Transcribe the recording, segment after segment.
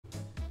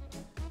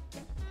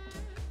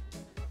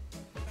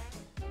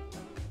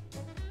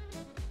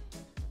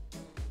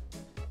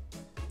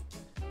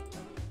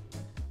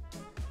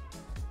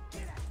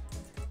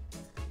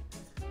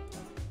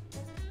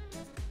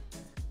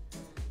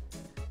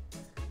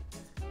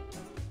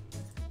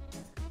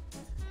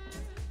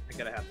I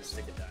gotta have to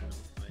stick a dino.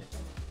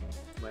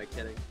 Am I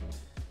kidding?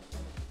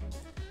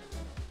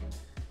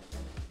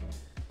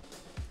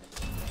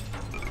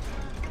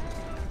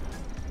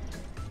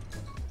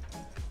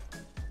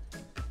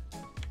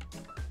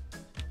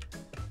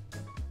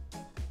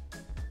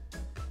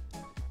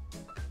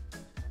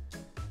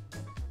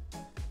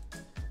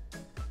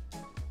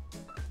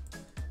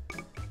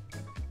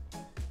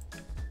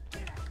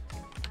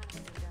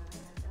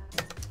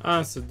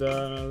 Honestly,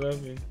 darling, I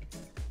love you.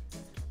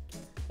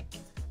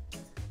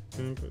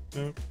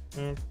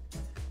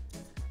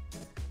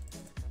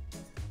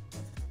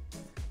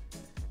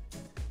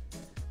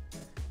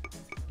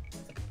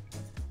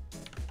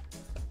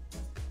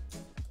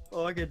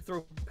 Oh, I could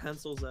throw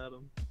pencils at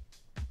him.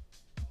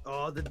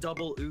 Oh, the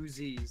double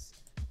Uzis.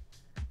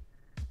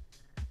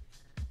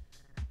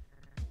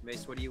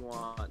 Mace, what do you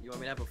want? You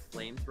want me to have a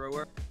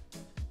flamethrower?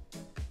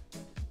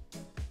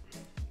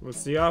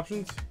 What's the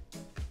options?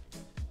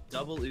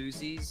 Double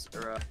Uzis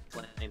or a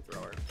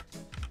flamethrower?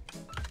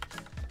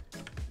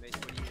 Mace,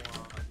 what do you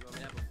want? You want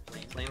me to have a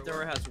flamethrower?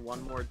 Flamethrower has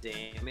one more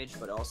damage,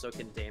 but also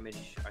can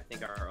damage, I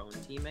think, our own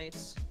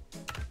teammates.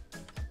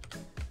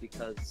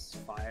 Because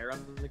fire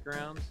on the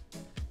ground.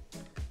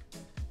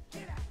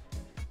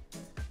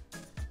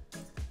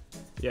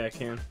 Yeah, I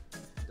can.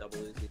 Double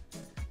Uzi.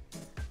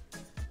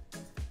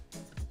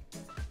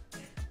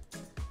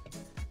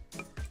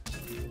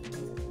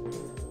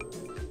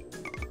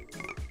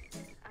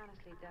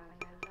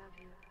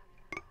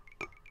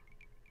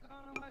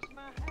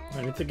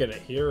 I need to get a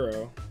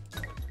hero.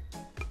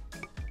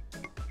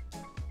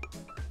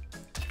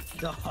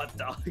 The hot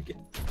dog.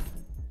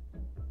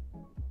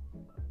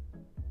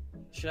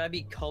 Should I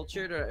be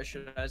cultured or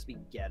should I just be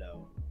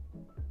ghetto?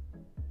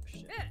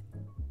 Shit.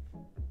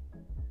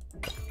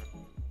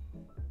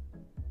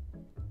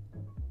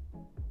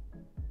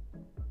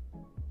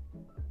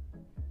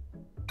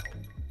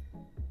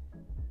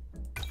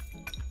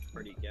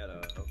 Pretty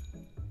ghetto.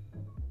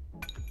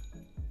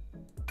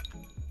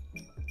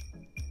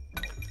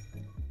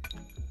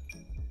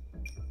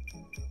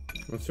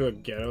 Let's see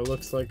what ghetto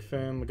looks like,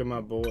 fam. Look at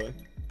my boy.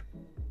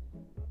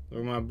 Look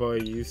at my boy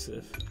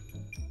Yusuf.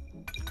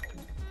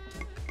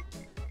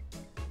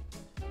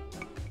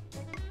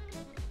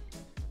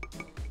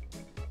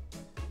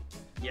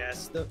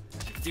 Yes,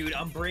 dude,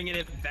 I'm bringing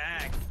it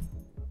back.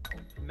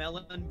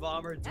 Melon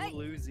Bomber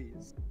dual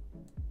Uzis.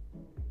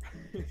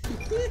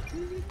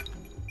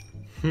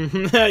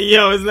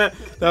 Yo, isn't that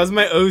was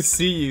my OC,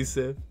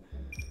 Yusuf.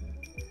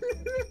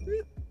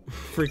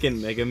 Freaking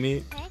Mega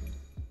Meat.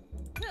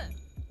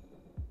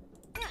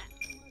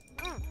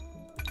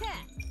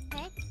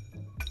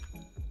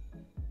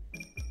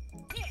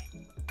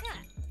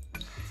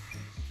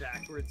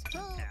 Backwards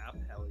cap,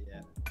 hell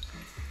yeah.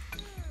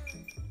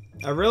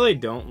 I really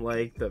don't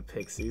like the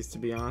Pixies, to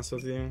be honest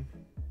with you.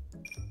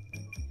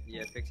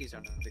 Yeah, Pixies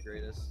aren't the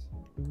greatest.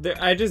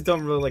 I just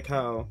don't really like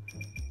how...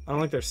 I don't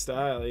like their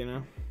style, you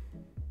know?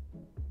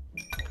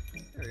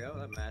 There we go,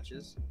 that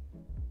matches.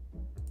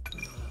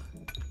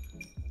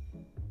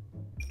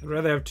 I'd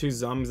rather have two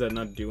zombies that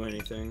not do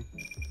anything.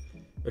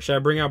 Or should I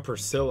bring out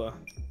Priscilla?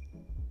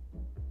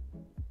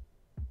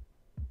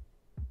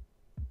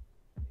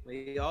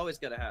 We always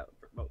gotta have...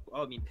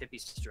 Oh, I mean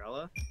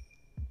Pipistrella?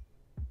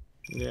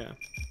 Yeah.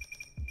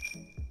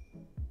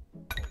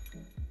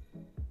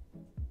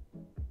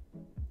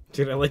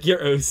 Dude, I like your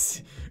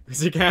OC. Was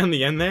there a guy on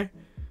the end there?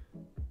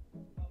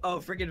 Oh,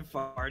 freaking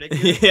Fardic.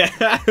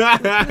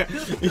 Yeah.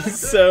 He's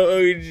so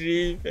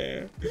OG,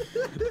 man.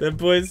 That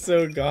boy's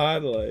so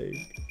godlike.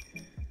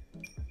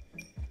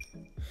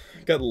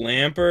 Got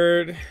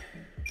Lampard.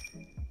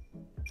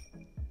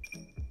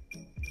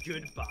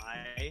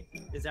 Goodbye.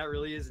 Is that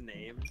really his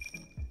name?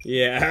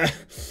 Yeah.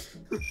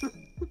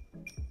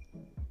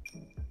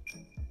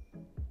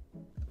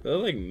 They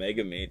look like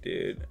Mega Meat,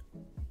 dude.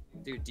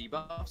 Dude,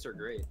 debuffs are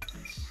great.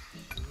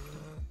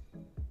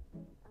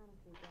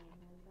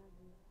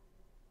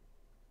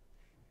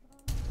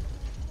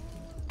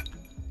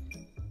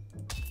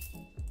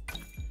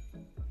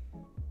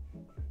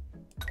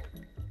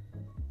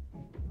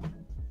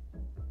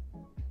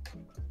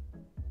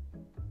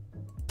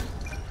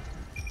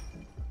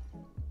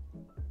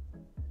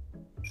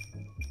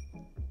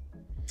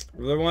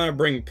 I really want to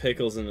bring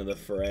Pickles into the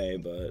fray,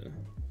 but...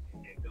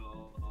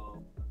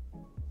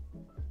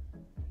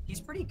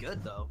 He's pretty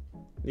good, though.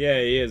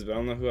 Yeah, he is, but I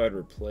don't know who I'd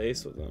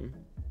replace with him.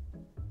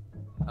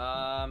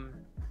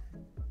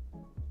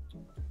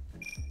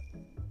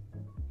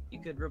 You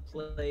could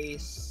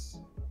replace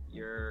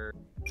your...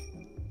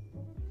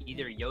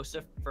 either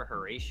Yosef or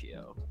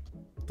Horatio.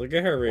 Look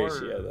at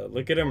Horatio, though.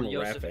 Look at him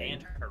Yosef rapping.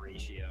 and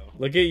Horatio.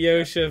 Look at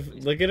Yosef.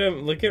 Look at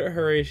him. Look at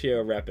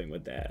Horatio rapping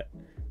with that.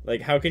 Like,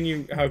 how can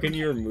you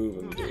remove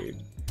him, dude?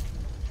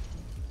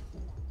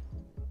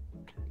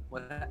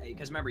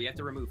 Because remember, you have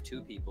to remove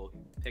 2 people.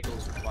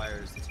 Pickles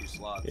requires the 2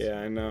 slots. Yeah,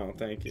 I know.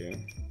 Thank you.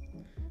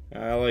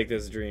 I like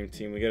this dream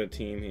team. We got a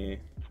team here.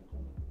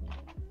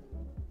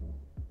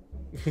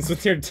 What's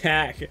with your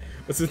tack?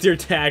 What's with your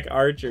tack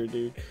archer,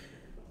 dude?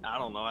 I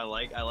don't know. I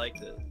liked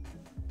it.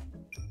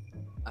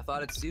 I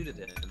thought it suited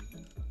him.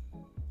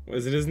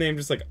 Isn't his name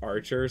just like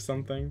Archer or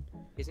something?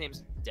 His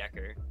name's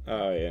Decker.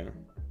 Oh yeah.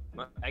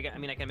 I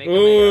mean, I can make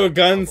Ooh, him a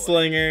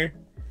gunslinger.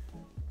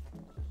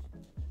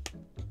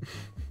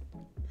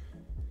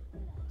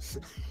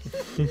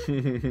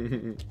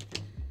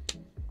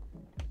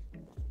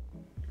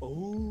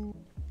 Oh.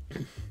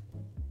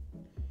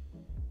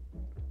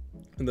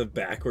 And the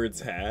backwards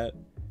hat.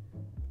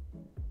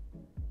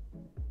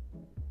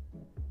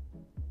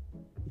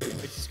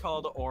 It's just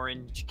called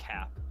Orange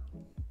Cap.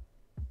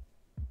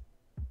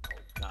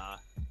 Nah.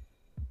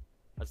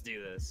 Let's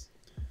do this.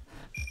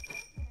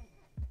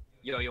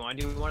 Yo, you wanna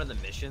do one of the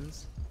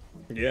missions?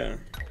 Yeah.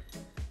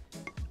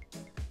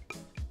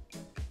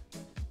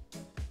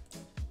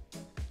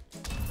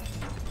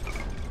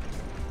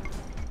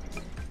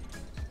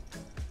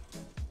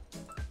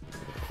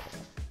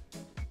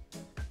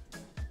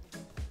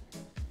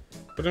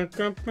 I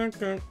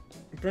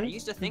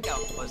used to think I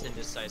was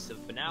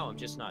indecisive, but now I'm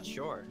just not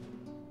sure.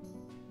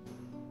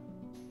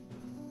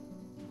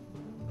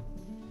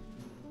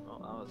 Oh,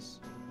 that was...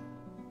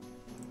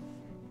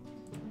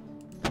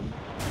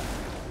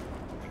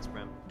 Thanks,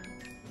 Brim.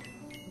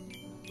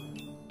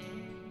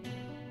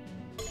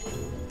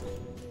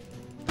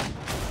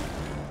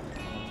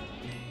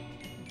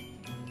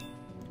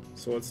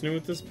 So what's new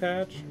with this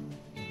patch?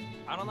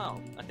 I don't know.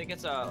 I think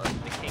it's the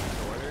King's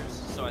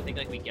Orders, so I think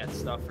like we get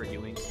stuff for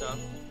doing stuff.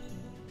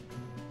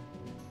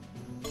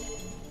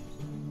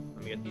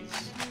 Let me get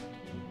these.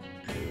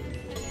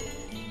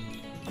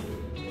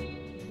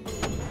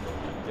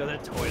 The other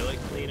toilet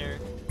cleaner.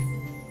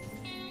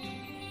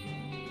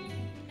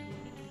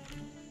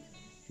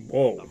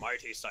 Whoa. The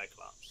mighty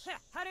Cyclops. Hey,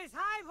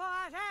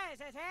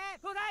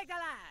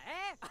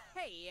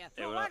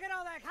 what up?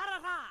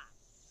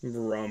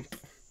 Rump.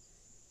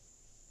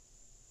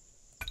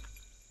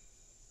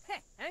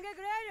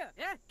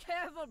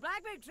 Careful,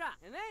 black big truck.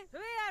 And then, to be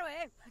that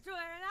way, to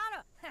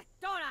another.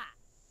 Donut.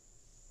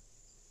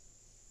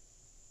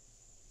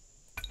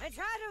 And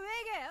try to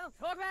make it.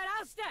 Talk about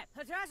outstep.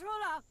 Try to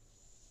roll up.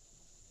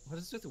 What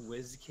is with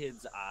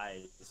WizKid's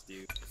eyes,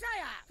 dude?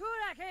 Saya, to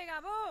the king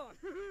of boom.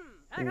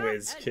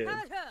 WizKid.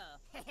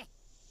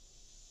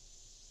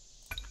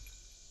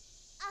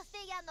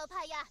 Aspire no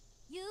paya.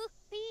 You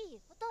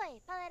be.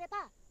 Otoy,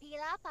 parepa.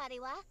 Pila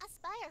pariwa.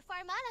 Aspire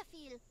farmana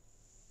feel.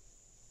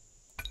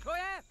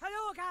 Goye,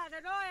 hello, cat,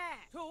 goye.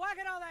 To work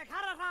it on the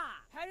carata.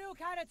 Hello,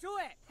 cat, to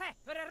it. Hey,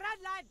 for the red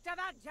light,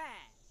 Davante.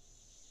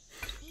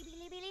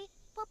 Bili bili.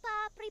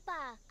 Popa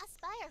pripa.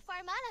 Aspire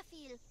farmana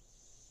feel.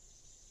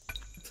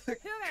 Hey,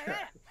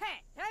 hey,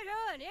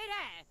 need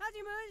it. How's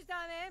your moons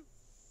done, man?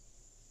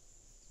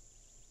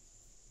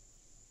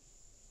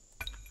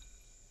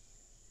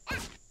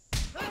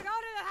 Go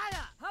to the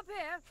header. Up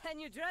here, and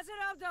you dress it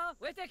up, though,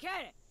 with the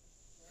carrot.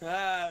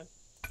 Ah.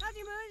 How's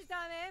your moons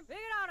done, man? Big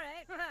it out,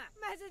 right?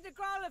 Message the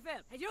crawler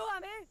film. Hey, you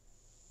want me?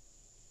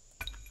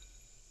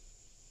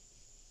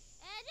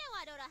 Head.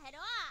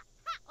 Ha,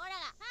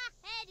 oraga. Ha,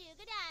 head you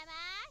good eye,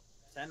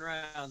 man. 10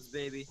 rounds,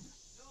 baby.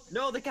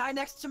 No, the guy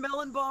next to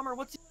Melon Bomber.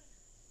 What's he?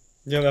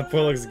 Yeah, that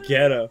boy looks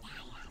ghetto.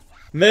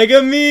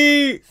 Mega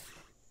Meat!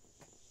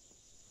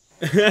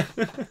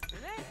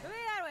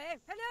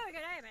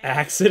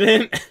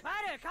 Accident?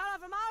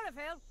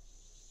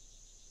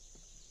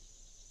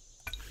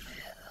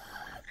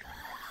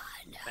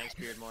 Thanks,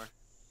 Beardmore.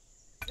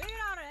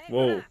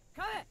 Whoa.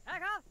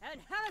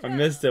 I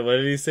missed it. What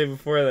did he say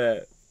before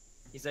that?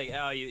 He's like,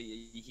 oh,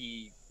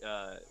 he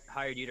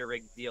hired you to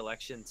rig the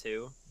election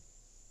too.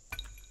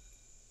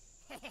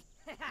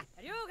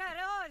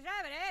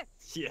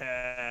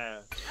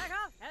 Yeah.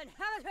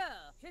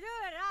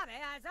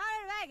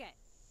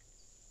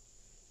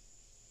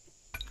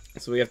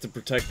 So we have to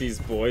protect these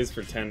boys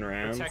for 10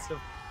 rounds?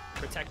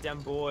 Protect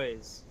them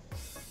boys.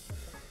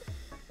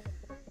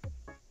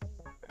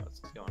 What's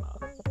going on?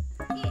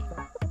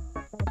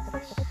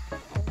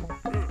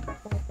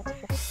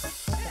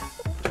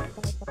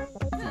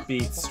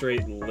 Beat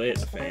straight lit,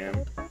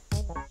 fam.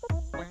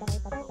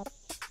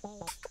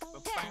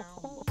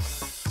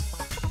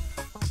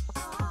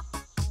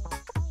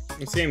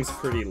 This game's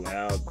pretty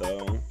loud,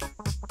 though.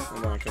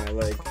 I'm not gonna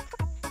like.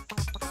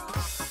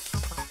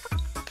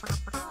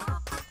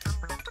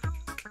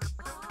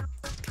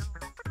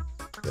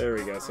 There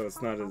we go, so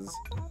it's not as.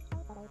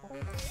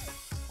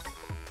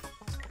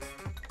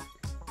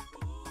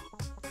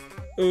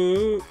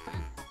 Ooh.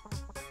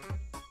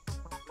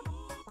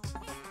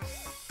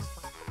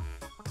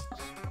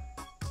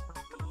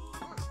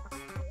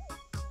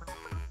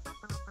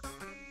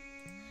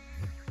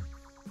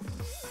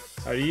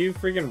 Are you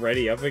freaking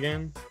ready up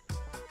again?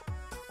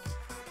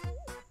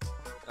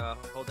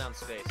 Hold down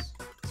space.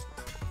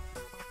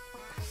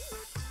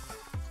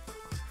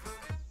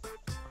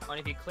 And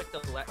if you click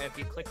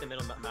the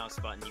middle mouse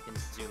button, you can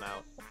zoom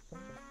out.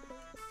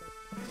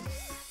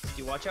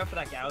 You watch out for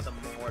that guy with the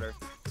mortar.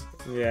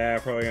 Yeah,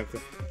 probably have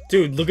to.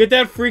 Dude, look at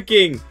that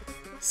freaking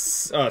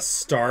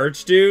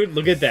starch, dude.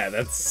 Look at that.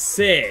 That's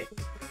sick.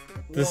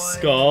 The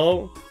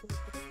skull.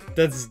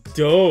 That's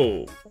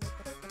dope.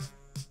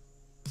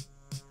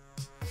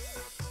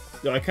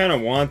 Yo, I kind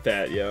of want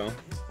that, yo.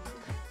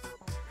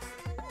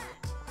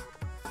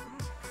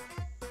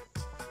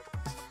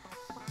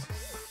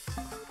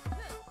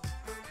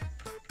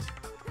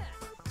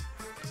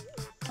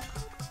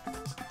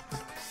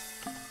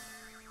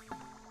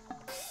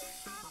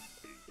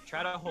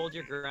 try to hold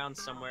your ground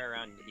somewhere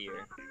around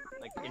here.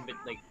 Like,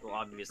 well,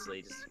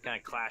 obviously, just kind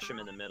of clash them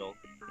in the middle.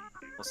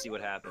 We'll see what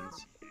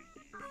happens.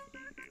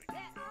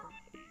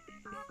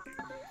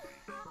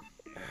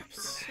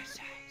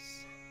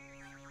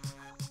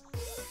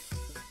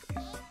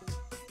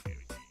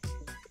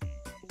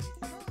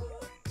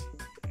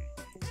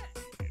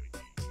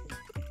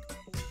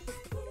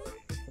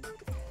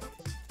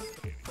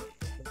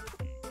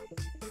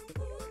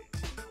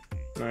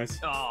 Nice.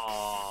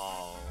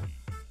 Oh,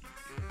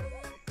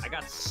 I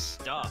got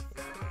stuck.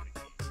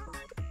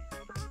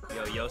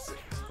 Yo,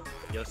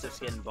 Yosef's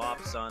getting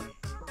bopped, son.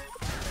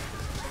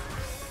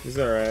 He's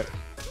alright.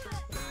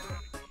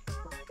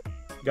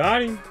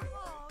 Got him.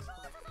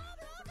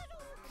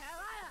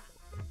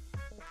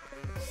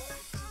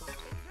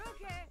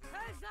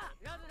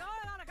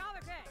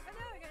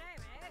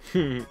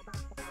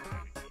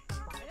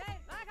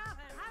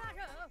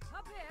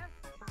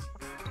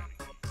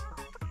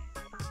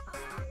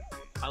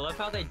 I love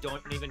how they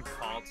don't even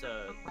call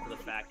to the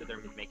fact that they're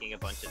making a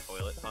bunch of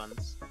toilet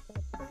puns.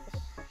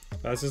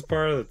 That's just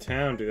part of the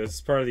town, dude. That's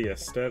just part of the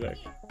aesthetic.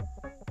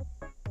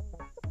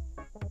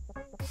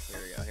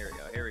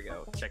 Here we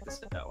go. Check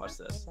this out, watch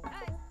this.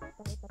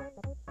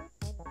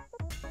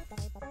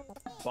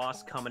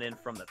 Boss coming in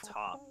from the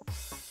top.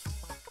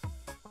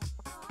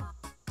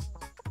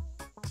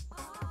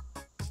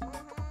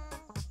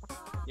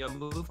 Yo,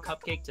 move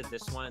Cupcake to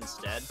this one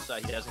instead so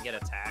he doesn't get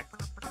attacked.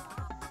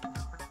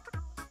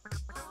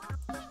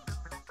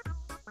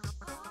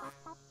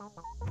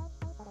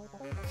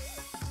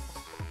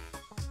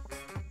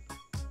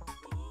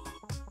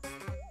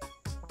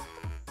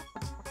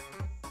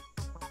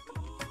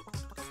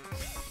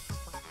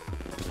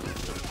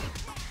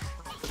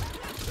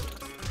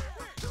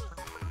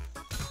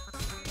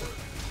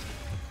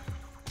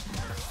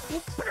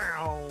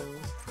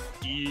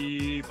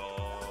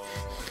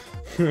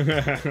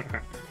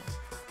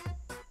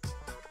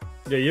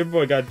 Yeah, your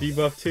boy got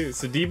debuffed too.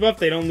 So debuff,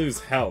 they don't lose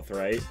health,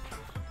 right?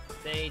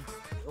 They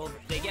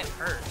get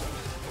hurt,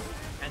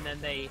 and then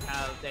I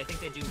think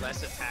they do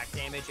less attack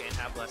damage and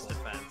have less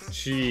defense.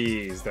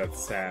 Jeez,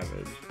 that's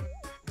savage.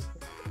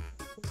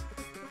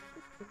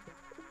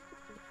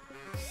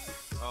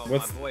 Oh,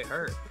 What's- my boy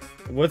hurt.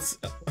 What's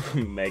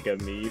Mega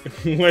Meat?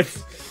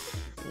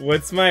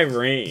 What's my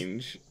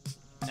range?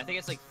 I think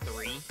it's like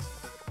 3.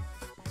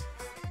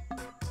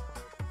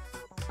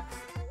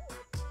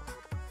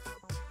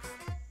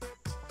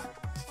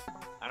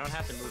 I don't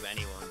have to move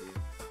anyone,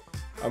 dude.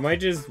 I might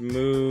just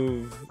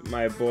move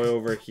my boy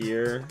over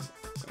here.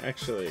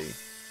 Actually,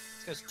 It's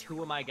because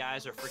 2 of my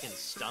guys are freaking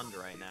stunned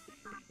right now.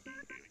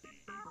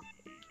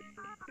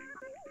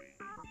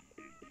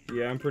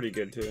 yeah, I'm pretty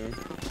good too.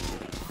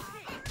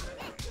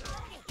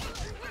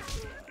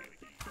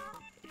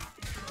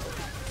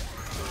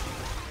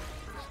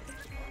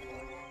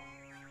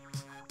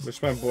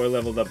 Wish my boy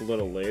leveled up a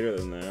little later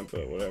than that,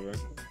 but whatever.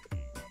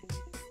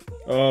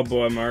 Oh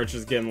boy, March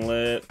is getting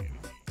lit.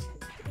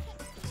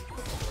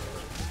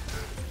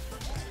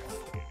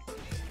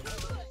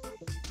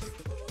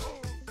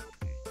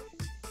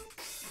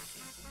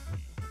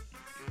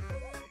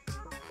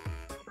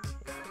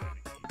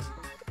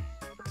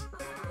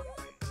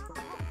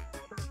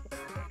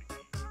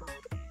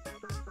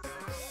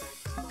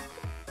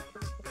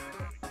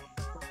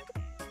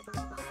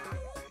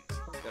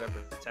 Gotta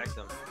protect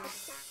them.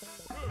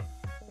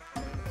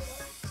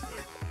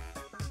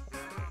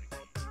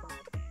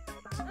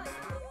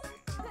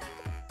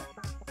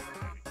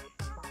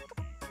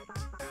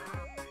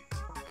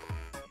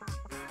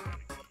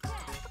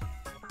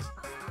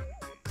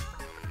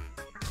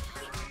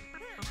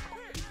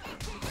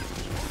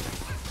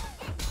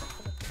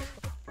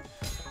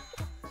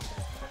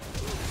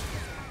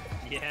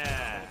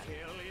 Yeah.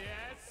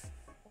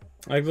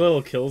 I like the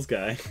little kills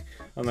guy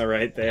on the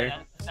right there. Yeah,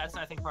 that's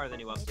I think part of the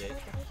new update.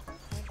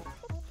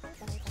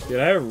 Dude,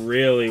 I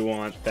really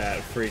want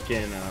that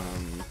freaking,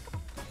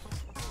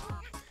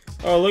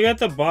 Oh, look at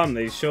the bottom.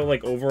 They show,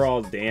 like,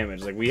 overall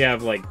damage. Like, we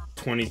have, like,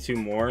 22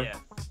 more. Yeah.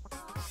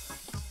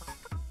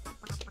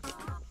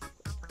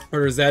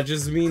 Or does that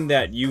just mean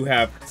that you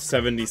have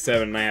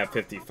 77 and I have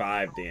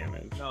 55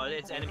 damage? No,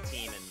 it's enemy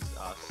team and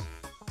us.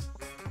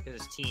 Because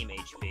it's team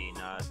HP,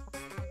 not...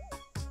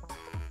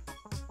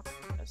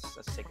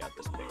 Let's take out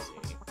this pixie.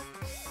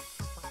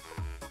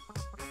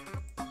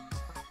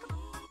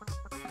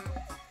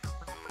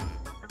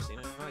 Actually,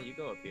 no, you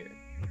go up here.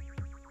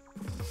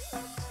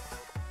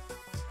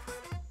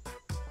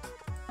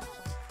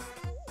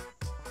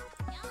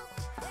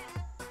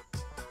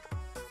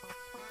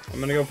 I'm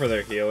gonna go for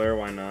their healer,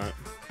 why not?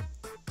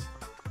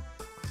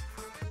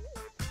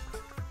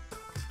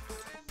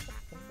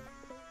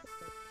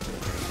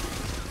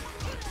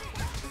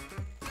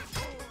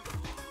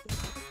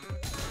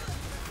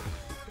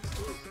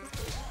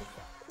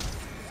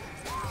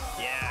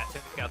 Yeah,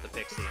 took out the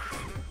pixie.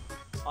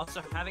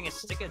 Also, having a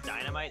stick of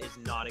dynamite is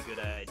not a good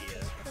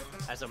idea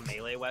as a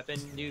melee weapon,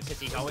 dude, because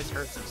he always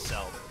hurts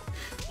himself.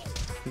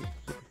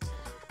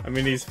 I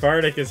mean, he's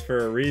Spartacus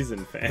for a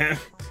reason, fam.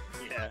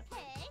 Yeah.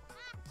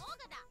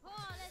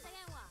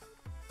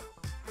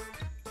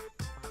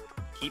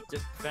 Keep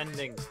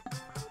defending.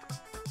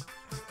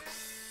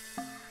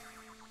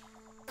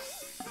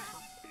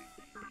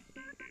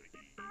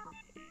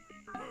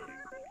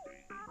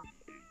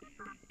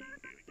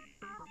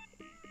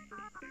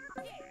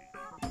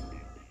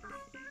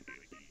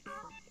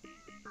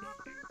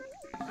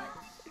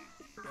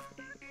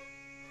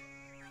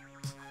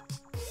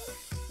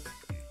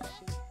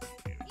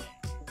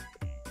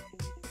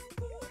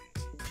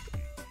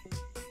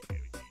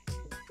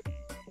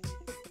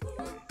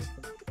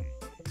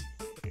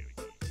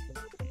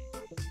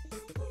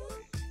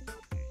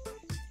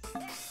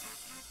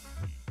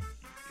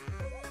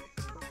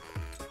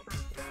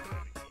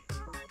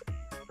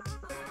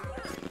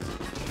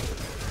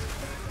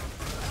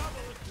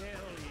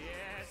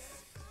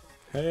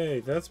 Hey,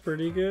 that's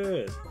pretty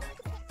good.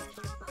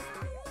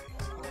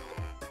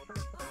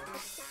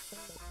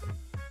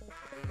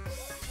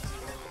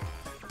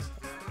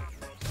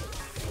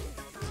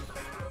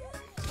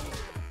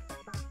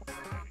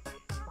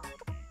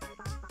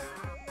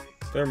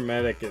 Their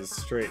medic is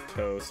straight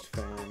toast,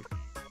 fam.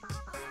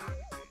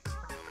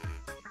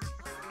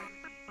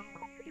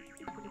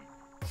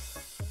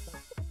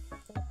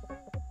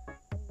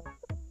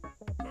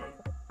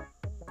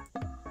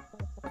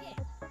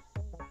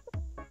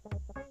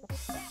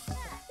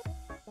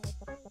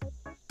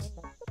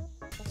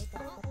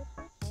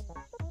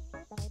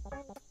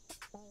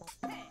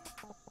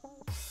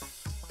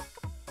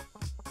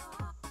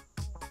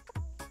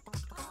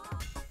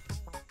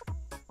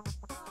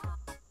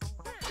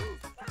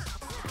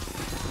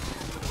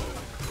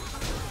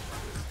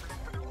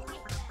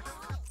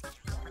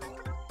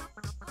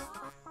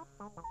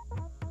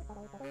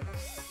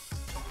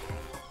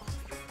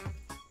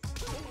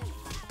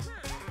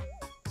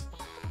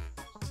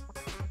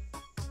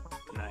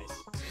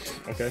 Nice.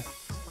 Okay.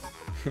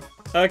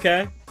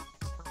 Okay.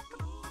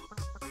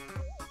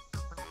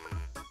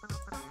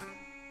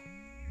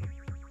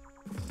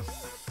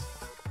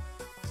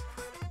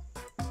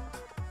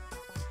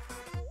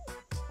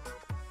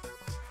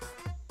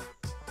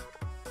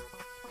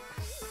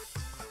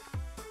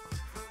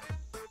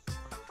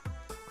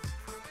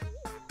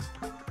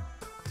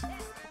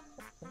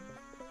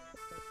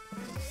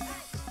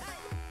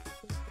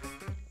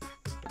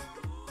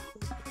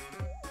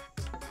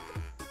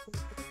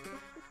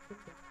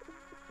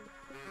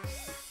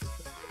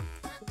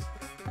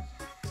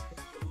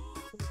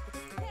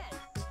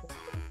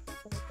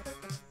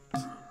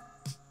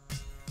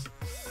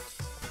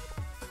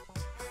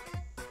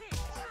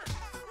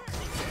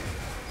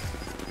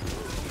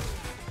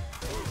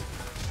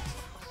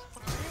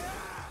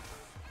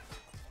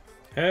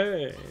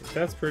 Hey,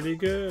 that's pretty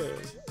good.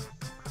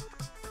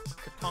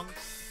 Katunk.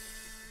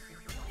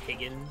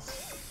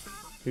 Higgins.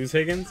 Who's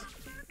Higgins?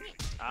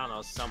 I don't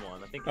know,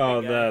 someone. I think.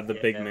 Oh, big guy. the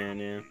big man,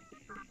 yeah.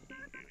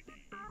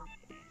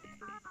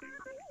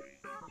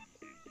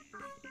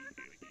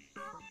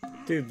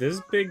 Dude,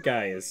 this big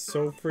guy is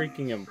so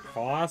freaking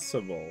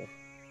impossible.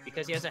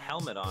 Because he has a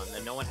helmet on,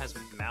 and no one has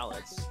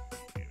mallets.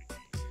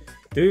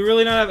 Do we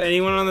really not have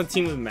anyone on the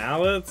team with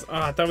mallets?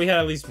 Oh, I thought we had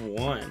at least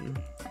one.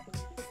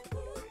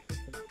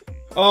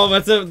 Oh,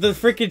 that's the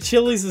freaking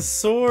Chili's a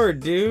sword,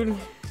 dude.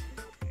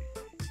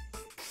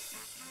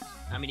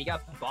 I mean, you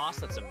got Boss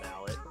that's a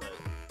mallet, but...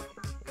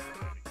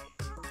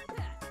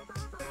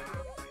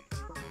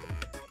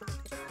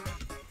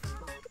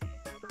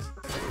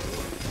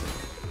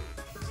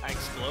 I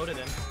exploded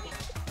him.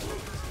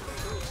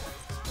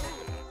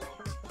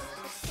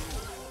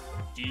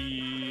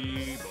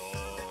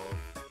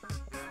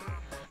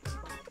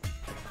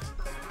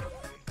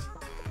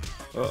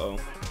 Uh-oh.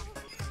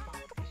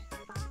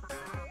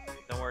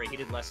 Don't worry, he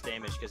did less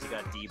damage because he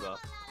got debuff.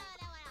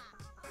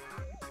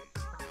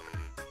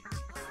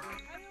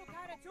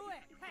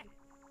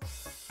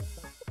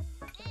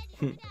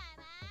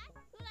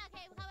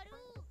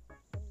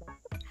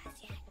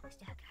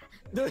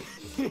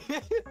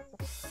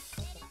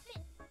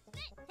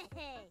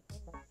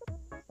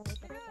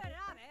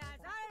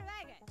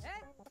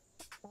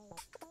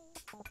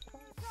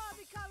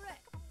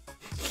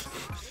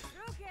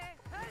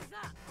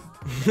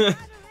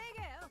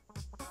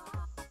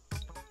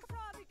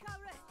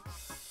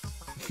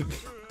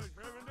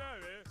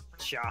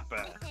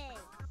 Chopper.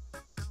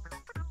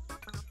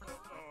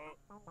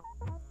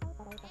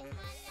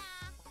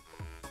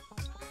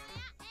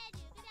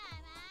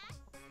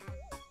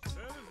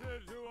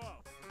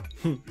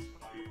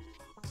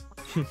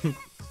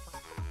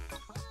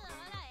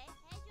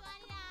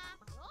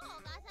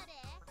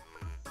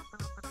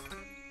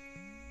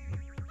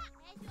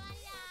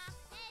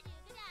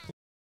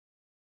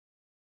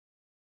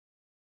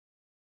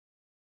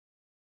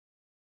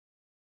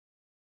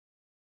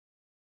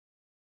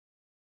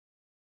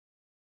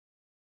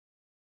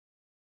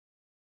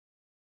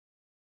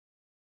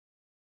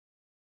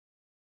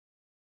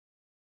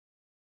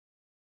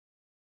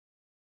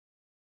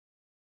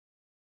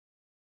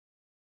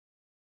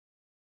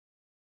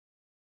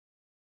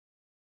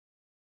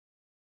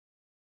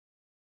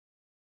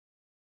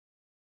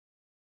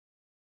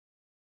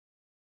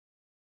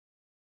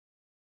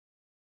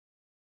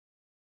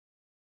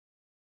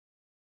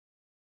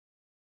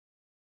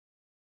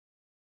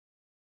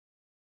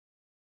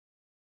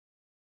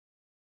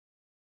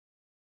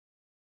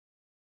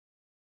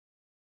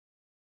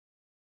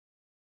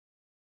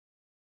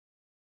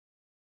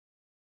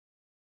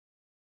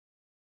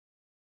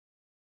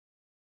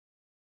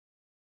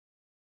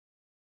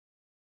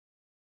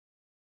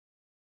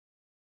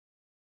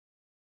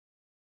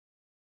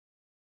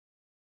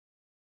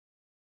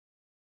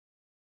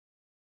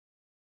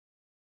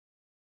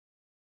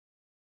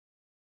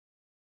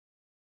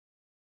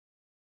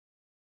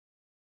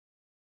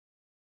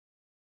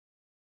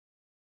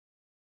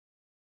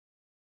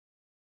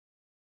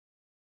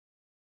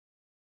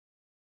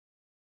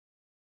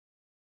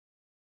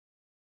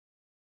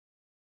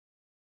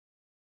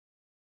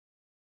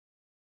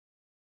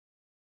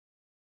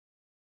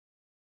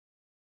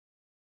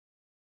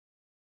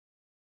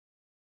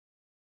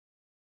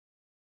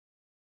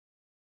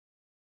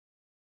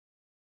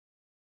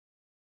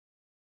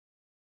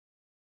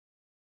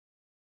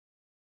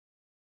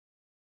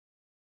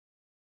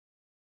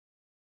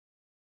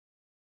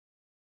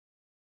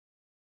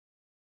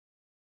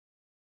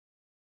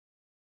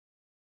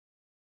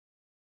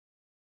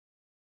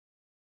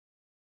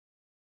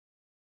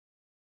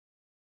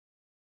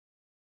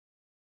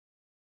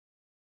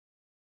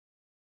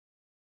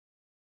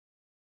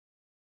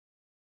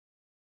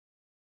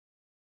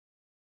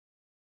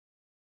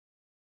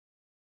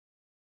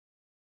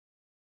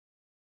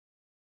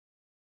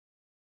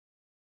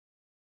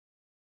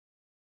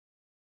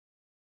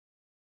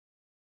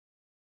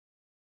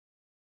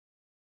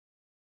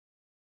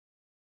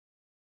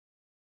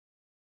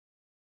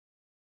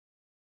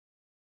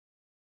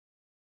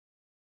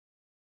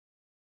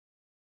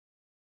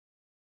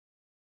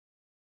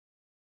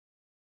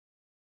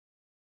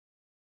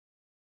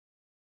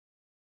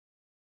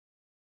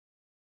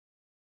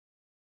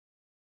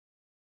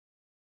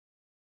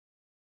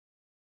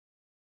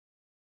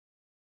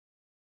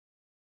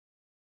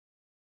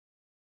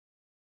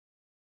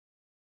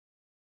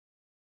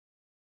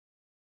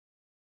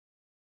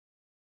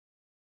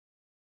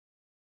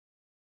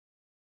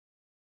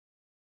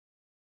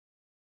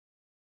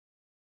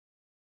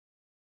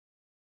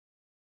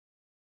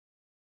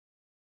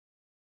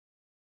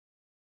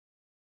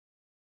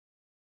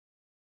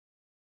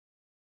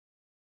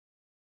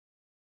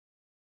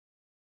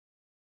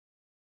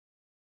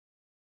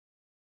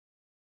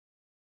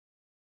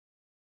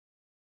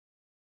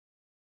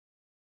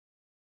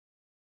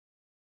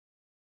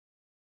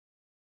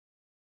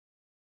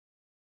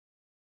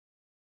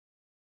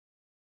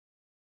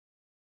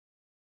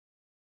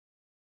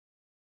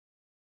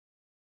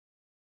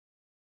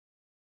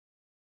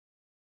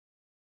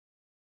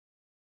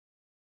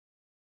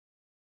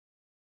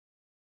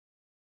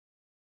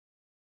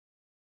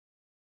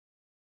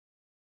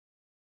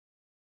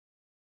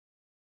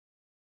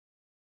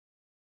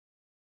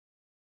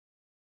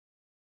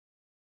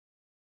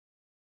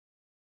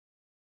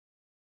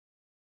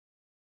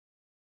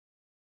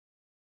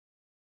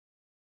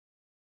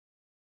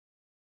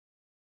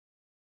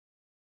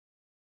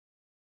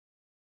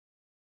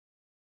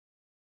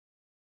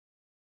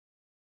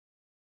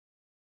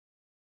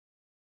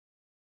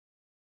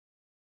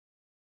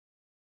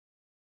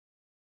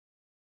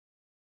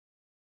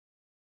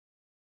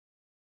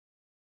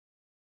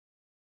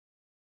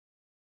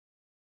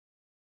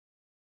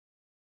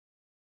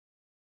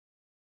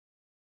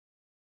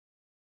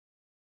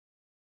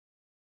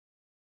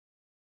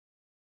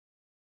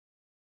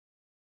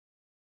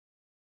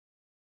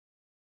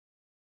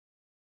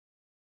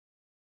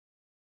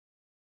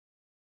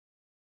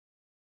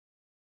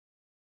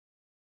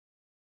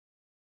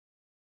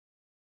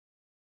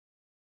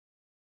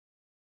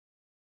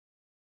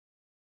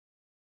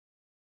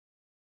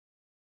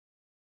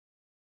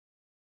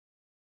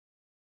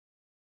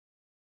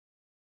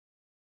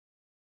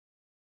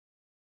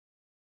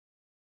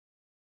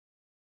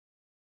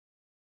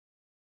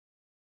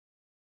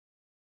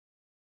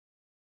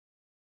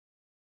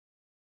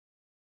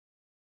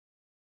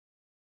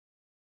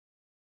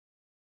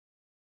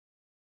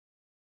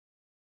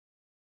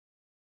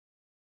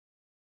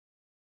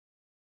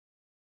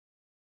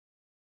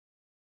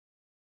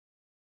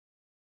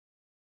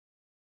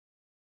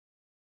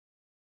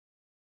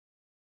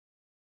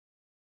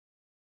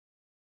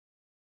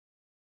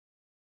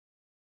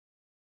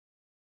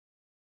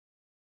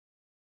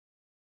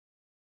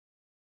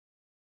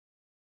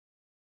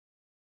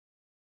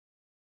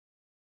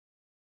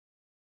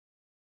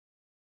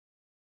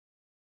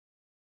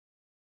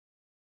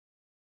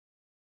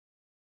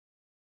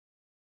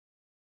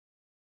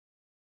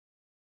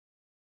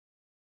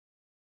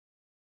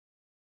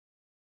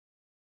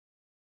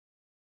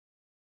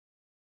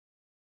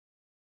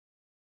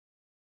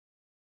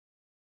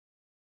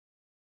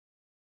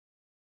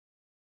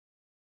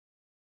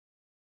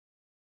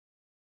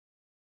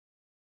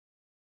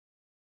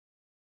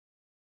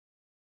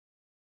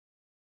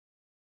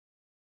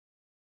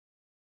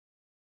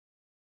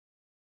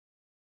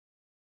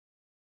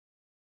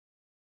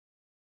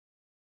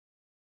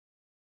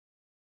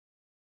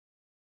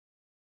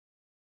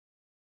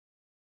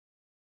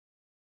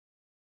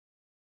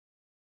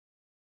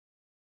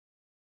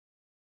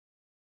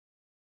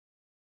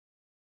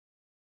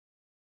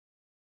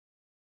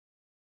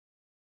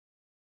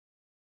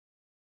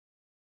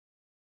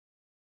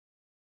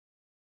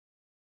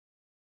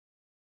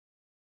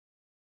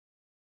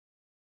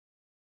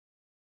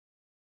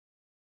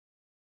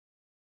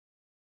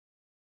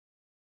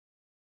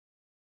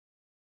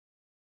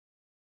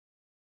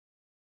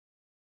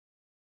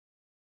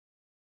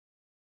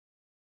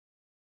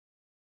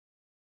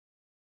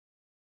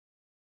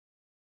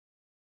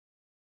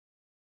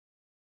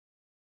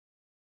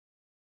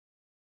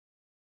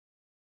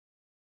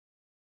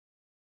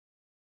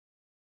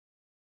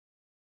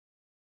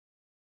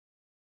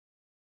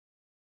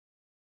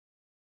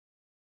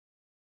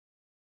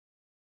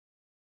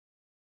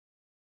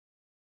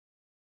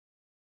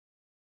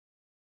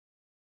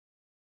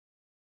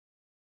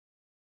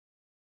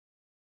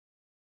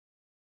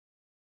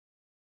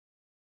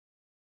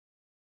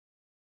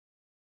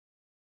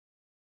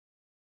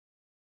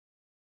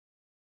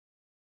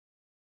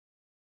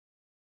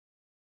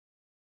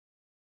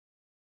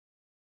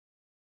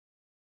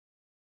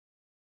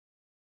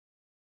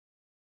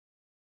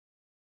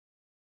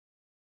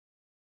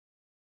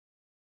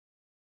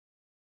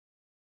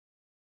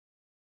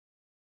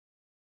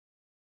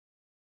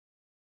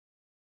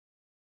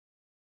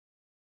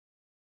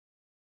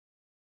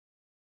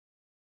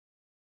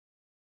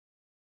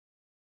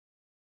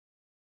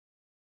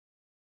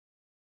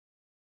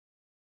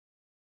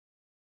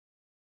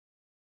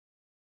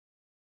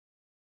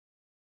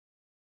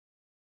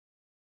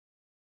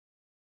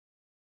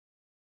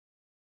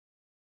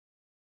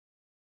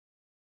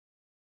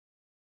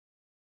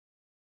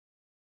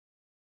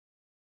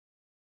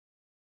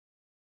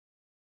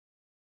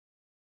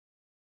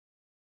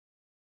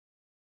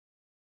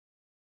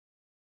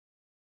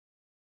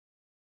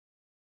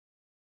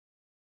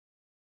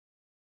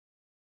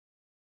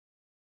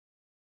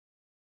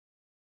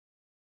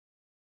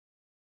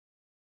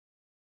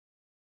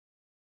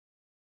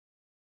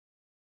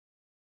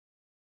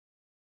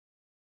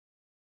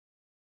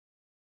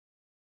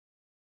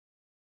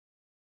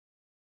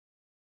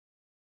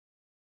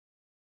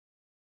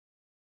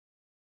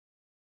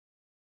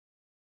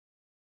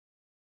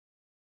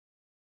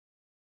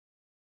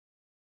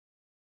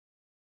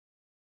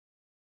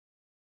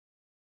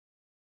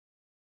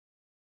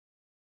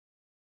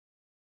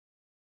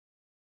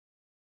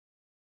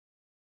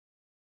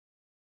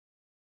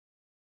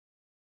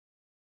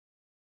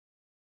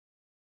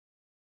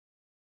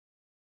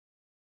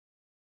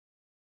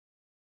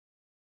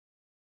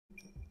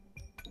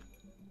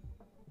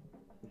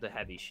 The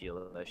heavy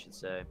shield, I should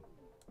say.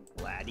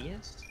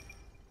 Gladius?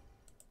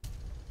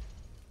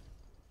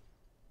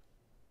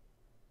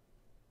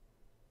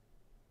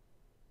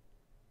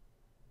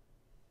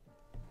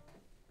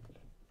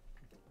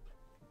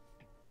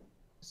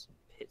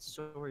 Pit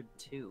sword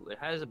 2. It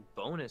has a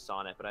bonus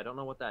on it, but I don't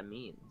know what that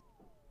means.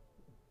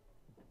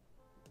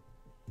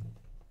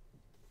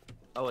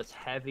 Oh, it's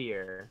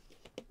heavier.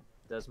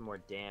 Does more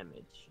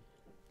damage.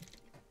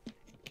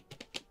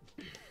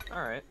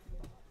 Alright.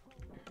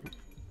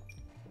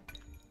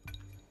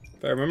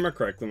 If I remember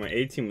correctly, my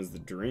A team was the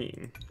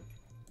Dream.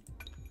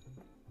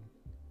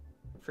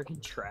 Freaking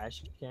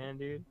trash can,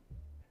 dude.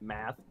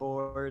 Math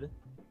board.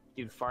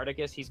 Dude,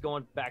 Farticus, he's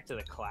going back to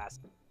the class.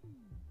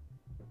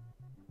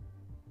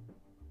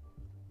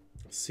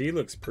 C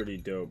looks pretty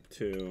dope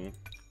too.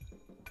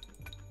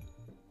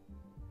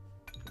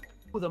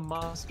 Ooh, the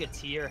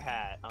Musketeer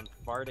hat on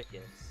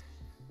Farticus.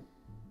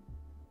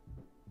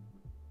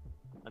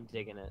 I'm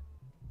digging it.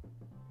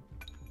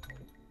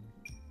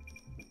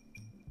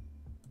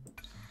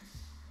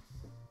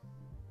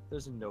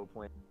 There's no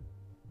point.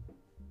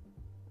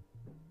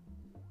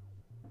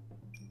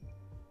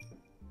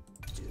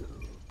 Dude.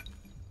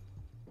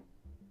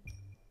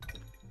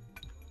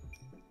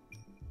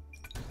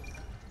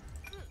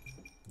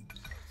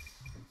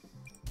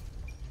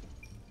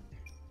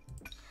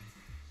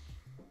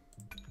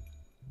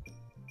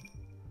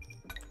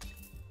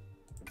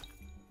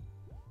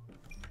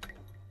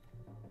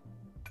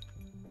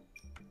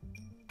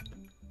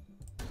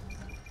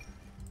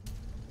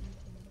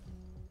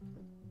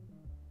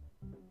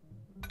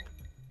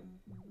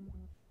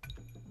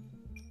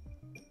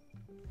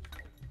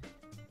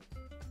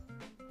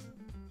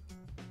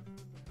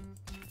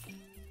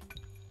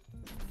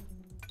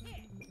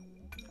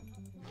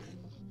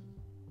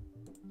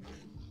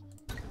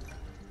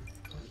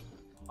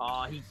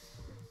 Aw,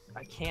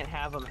 I can't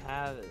have him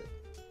have it.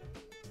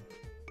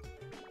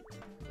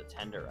 The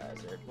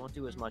Tenderizer. It won't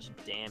do as much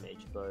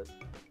damage, but...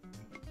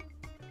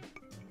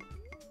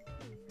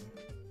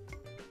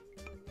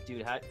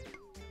 Dude, how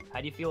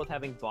do you feel with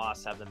having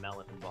Boss have the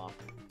Melon Bomb?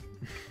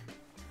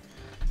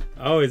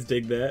 I always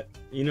dig that.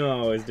 You know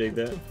I always dig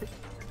that.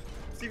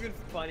 It's even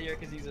funnier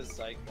because he's a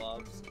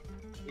Cyclops.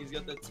 He's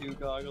got the 2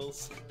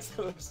 goggles,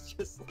 so it's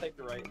just like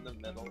right in the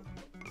middle.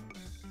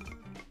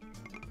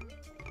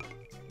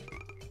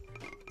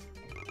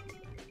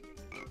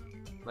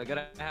 I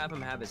gotta have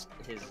him have his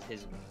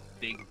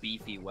big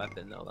beefy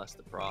weapon though, that's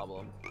the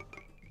problem.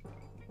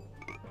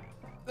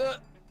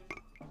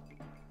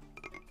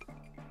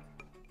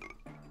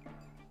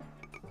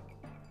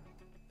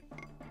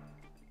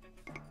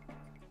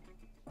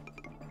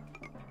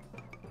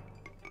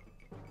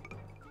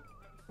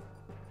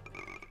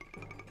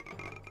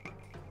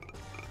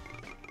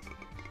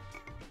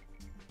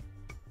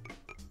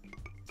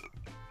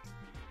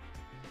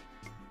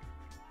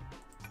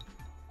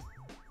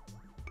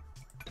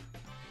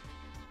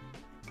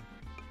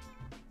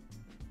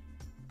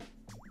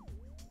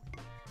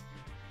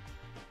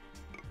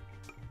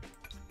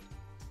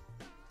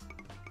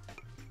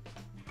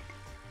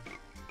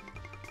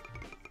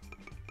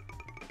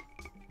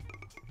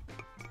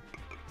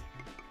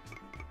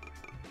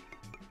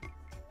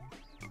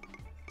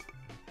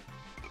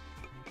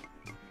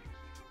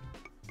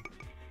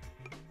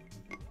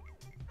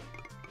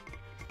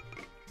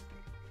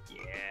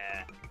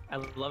 Yeah, I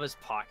love his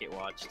pocket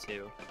watch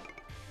too.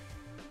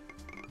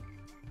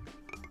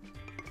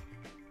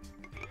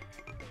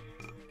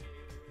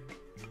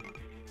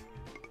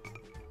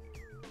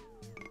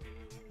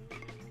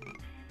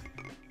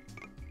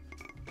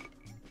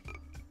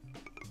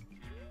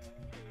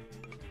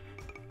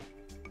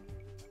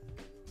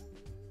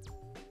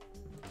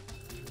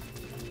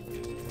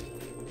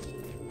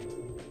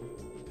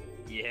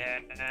 Yeah,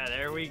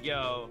 there we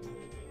go.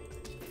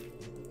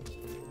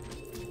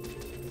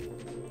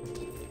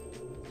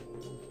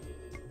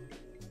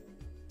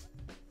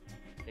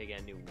 They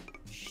got a new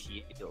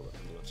shield.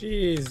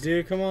 Jeez,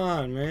 dude, come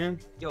on, man.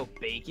 Yo,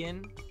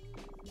 Bacon.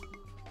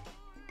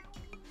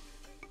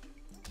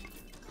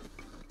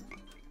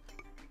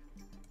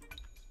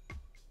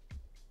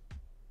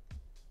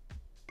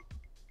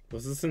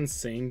 What's this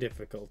insane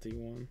difficulty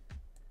one?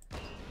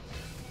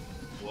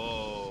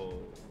 Whoa.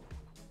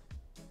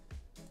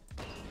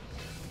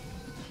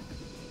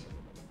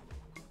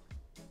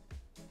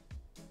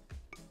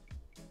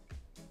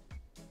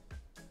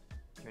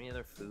 Is there any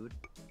other food?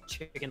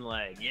 Chicken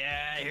leg.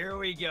 Yeah, here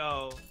we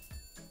go.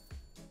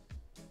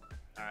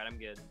 Alright, I'm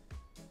good.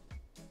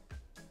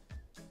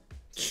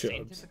 Insane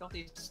Chubs.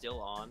 difficulty still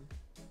on?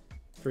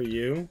 For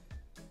you?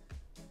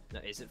 No,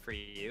 is it for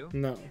you?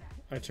 No,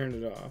 I turned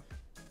it off.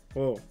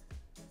 Whoa.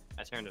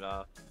 I turned it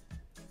off.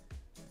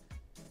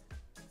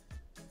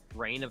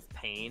 Reign of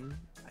Pain?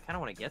 I kind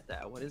of want to get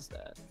that. What is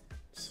that?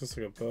 This looks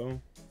like a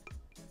bow.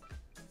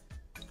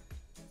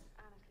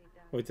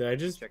 Wait, did I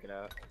just Check it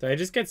out.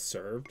 get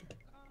served?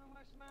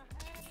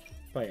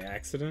 By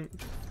accident?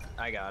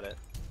 I got it.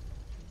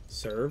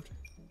 Served?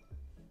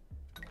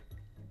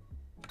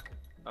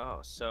 Oh,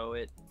 so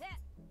it's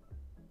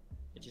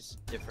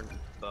just different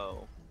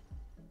bow.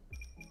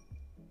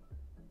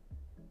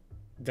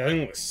 That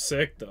thing looks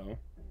sick though.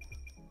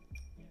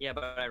 Yeah,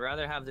 but I'd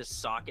rather have this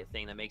socket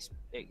thing that makes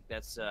it,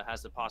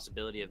 has the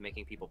possibility of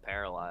making people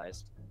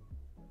paralyzed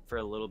for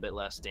a little bit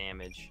less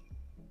damage.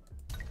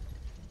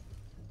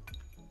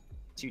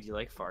 Dude, you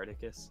like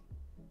Farticus?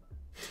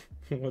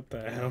 What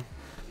the hell?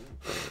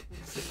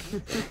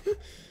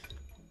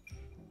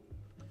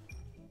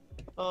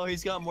 Oh,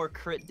 he's got more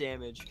crit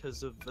damage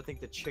because of, I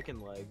think, the chicken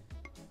leg.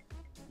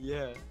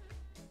 Yeah.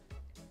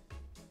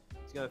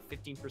 He's got a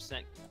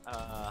 15%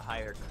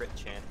 higher crit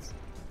chance.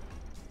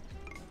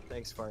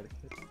 Thanks, Farticus.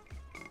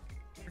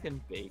 Freaking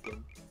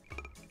bacon.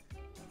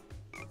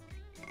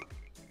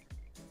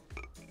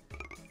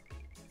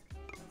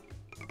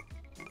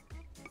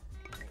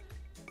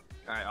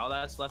 Alright, all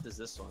that's left is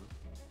this one.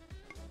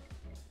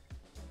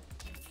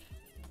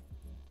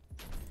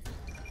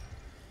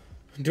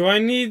 Do I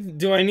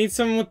need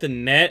someone with the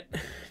net?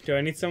 Do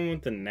I need someone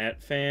with the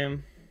net,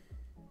 fam?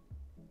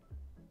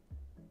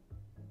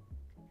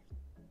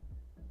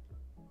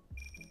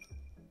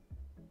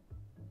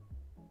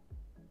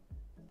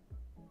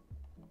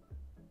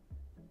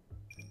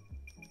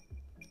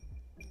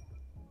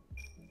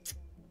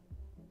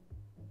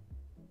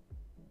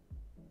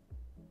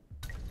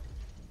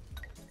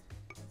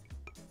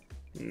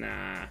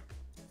 Nah.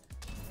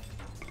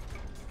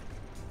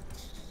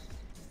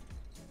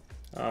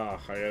 Oh,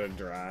 I gotta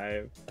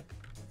drive.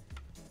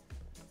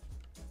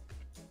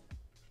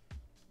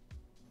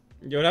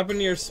 Yo, what happened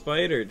to your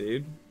spider,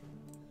 dude?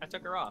 I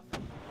took her off.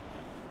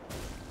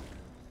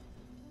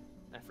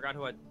 I forgot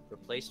who I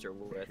replaced her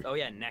with. Oh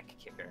yeah, Neck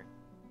Kicker.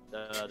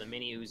 The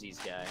mini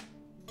Uzis guy.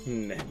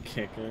 Neck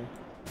kicker.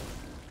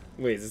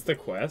 Wait, is this the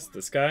quest?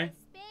 This guy?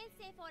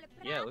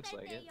 Yeah, it looks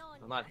like it.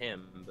 Well, not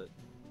him, but...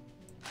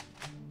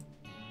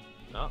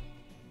 Oh.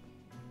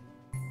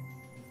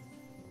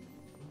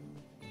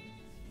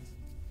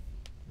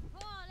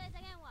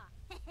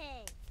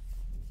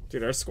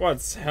 Dude, our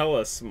squad's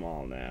hella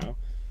small now.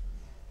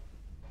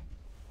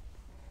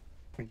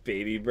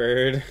 Baby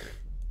bird.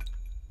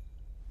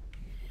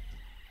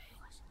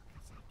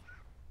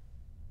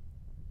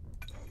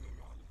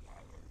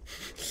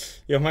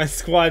 Yo, my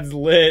squad's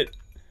lit.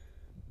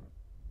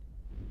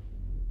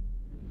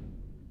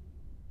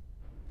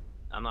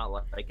 I'm not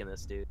liking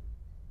this dude.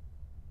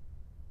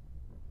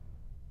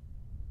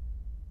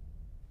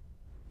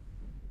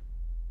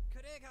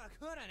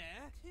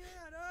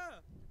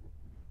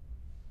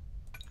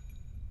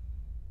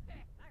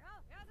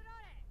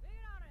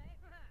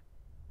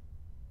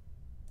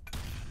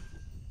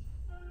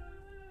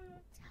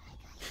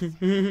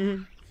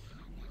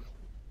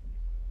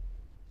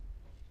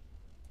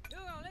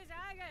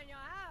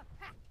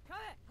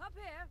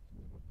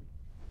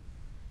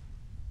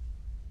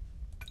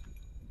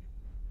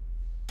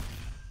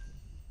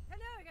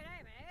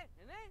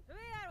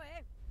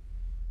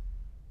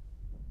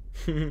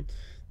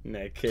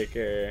 Neck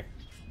kicker.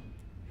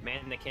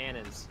 Man the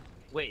cannons.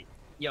 Wait,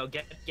 yo,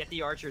 get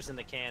the archers and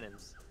the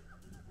cannons.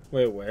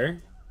 Wait,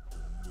 where?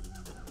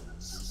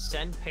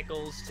 Send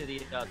Pickles to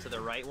the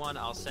right one.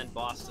 I'll send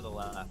Boss to the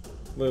left.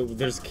 Wait,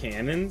 there's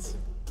cannons?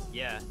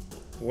 Yeah,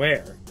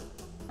 Where?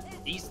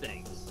 these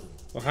things.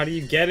 Well, how do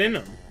you get in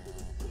them?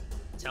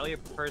 Tell your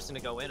person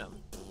to go in them.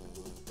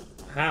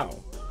 How?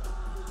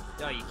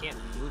 No, you can't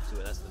move to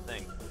it. That's the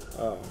thing.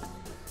 Oh.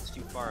 It's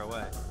too far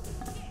away.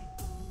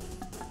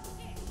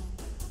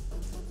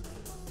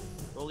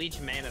 We'll each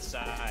man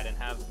aside and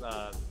have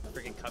a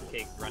freaking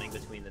cupcake running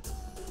between the two.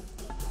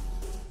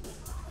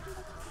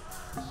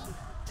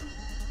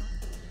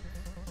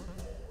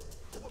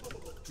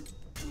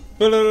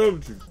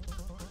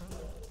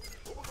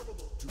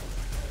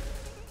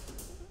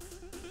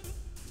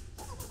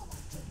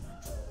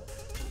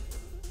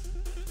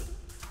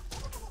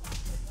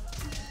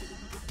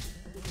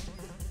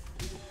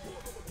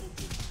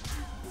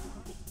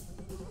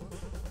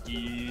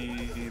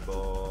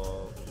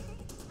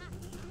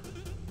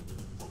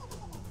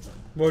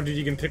 Whoa, dude,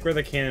 you can pick where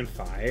the cannon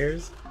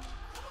fires?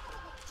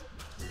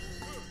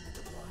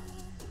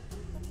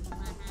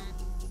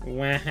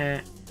 Wah.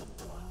 Yeah.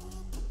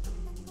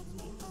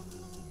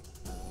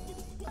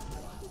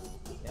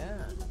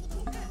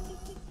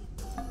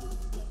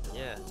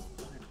 Yeah.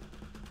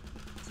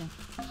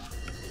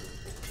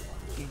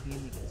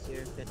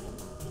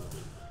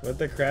 What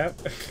the crap?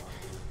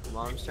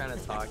 Mom's trying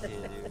to talk to you,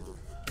 dude.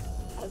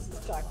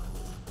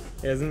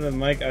 Yeah, isn't the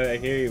mic? I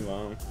hear you,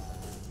 Mom.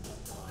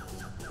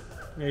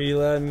 Hear you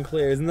loud and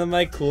clear. Isn't the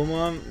mic cool,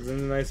 Mom? Isn't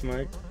it a nice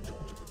mic?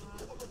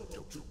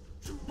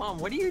 Mom,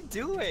 what are you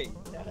doing?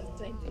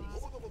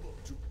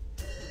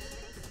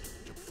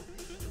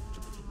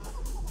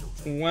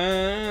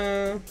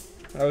 Wow.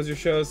 How was your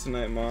shows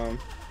tonight, Mom?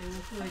 They were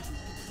good.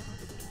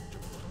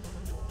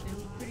 They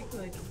were pretty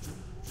good.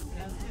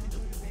 But I was gonna go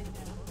to bed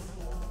now.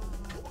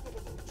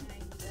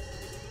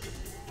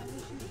 How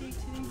was your day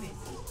today,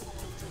 Mason?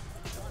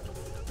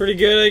 Pretty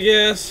good, I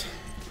guess.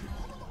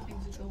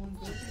 Things are going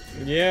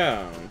good?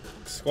 Yeah.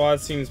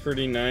 Squad seems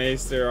pretty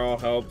nice. They're all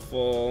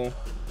helpful.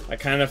 I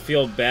kind of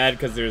feel bad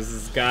because there's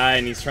this guy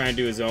and he's trying to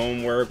do his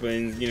own work, but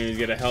you know he's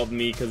gonna help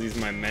me because he's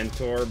my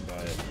mentor.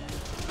 But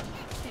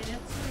Hey,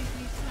 that's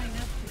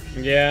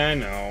Yeah, I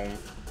know.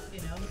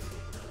 You know?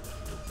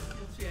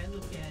 That's the way I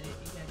look at it.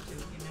 You got to,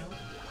 you know?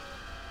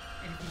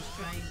 And if he's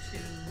trying to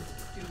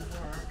do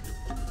work,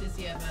 does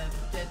he have a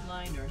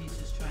deadline or he's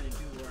just trying to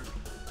do work?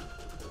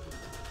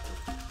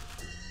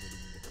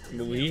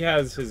 Well, he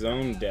has his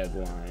own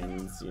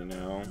deadlines, you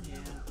know. Yeah.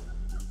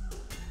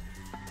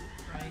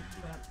 Right,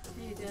 but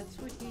hey, that's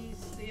what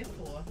he's there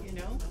for, you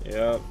know?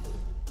 Yep.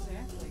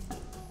 Exactly.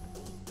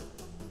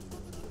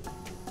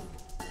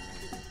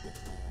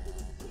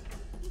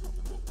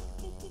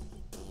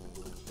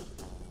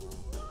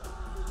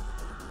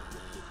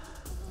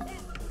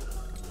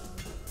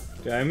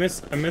 Dude, I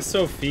miss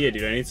Sophia,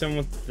 dude. I need someone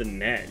with the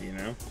net, you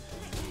know.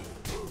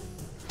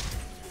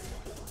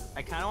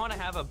 I kind of want to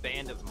have a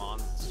band of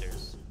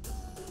monsters.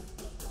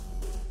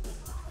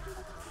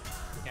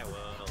 Yeah,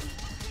 well.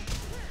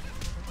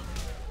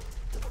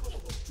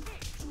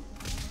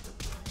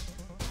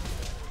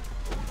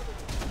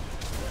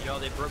 Yo,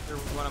 they broke through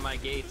one of my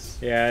gates.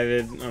 Yeah, I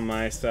did on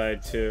my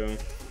side too.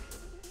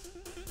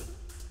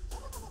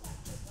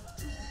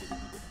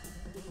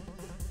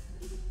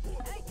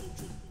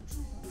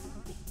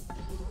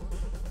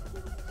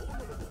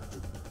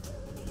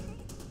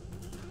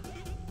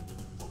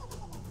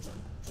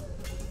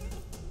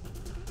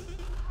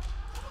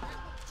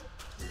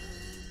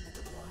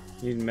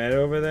 Need med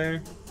over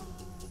there?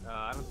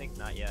 I don't think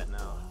not yet,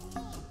 no.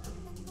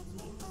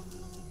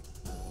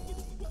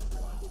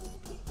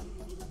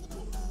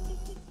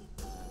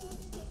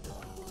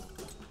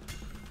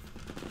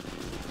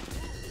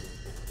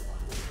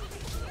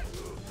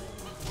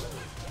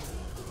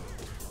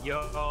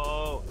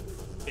 Yo,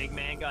 big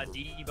man got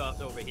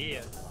debuffed over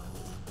here.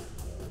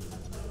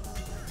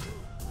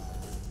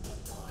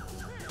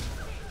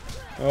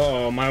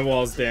 Uh-oh, my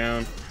wall's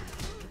down.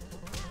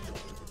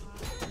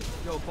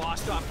 Yo,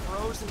 boss got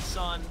frozen,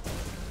 son.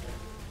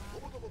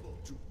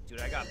 Dude,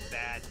 I got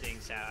bad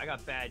things out. I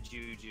got bad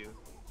juju.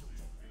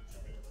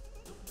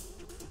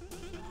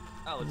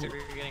 Oh, looks like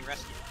we're getting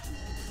rescued.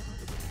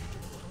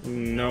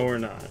 No, we're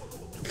not.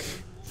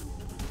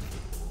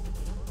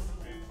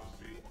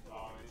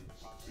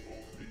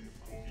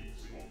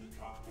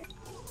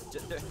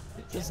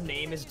 His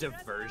name is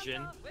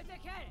Diversion. With the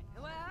cannon,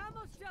 and we're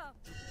almost done.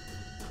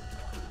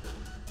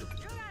 You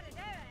got it,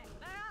 there,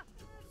 man.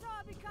 It's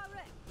all become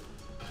red.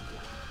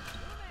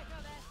 You make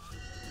a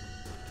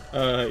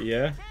man.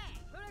 Yeah? Hey,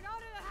 we're gonna go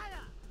to the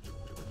hangar.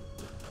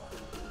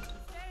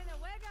 Stay in the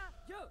wigger.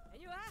 You,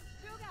 and you, huh?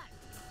 You got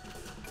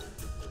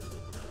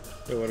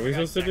it. Wait, what are we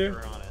supposed to do?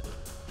 On it.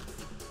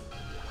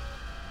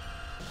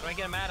 How do I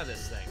get him out of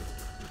this thing?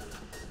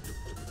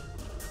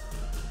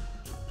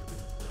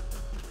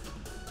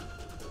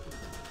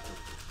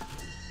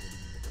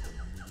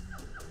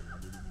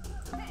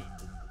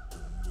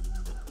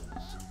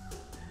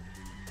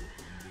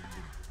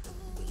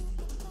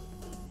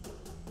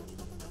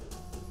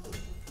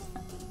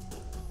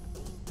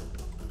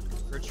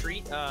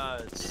 Retreat,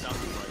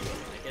 something.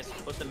 I guess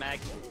put the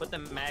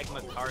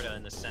magma carta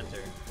in the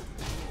center.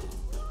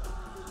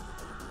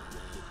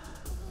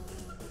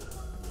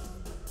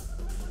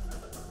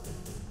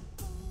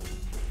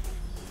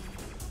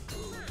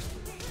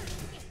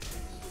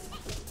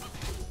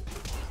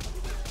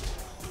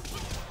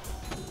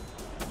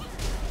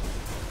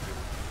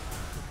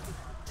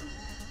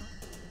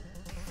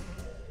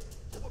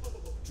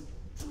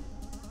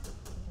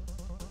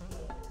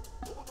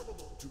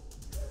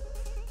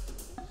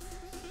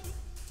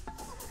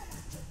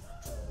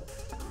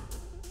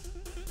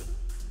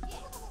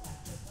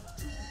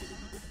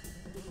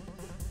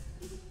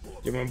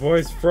 Dude, my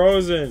boy's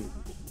frozen.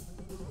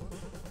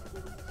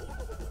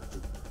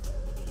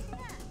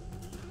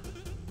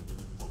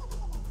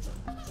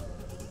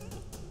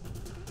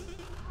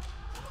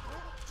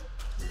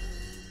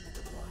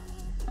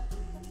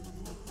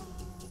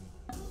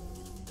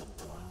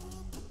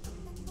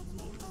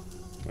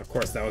 Of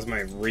course, that was my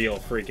real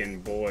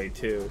freaking boy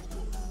too.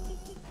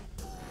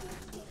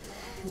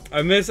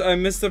 I miss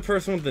the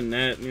person with the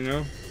net, you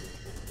know?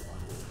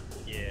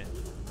 Yeah.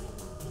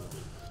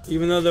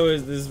 Even though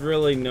there's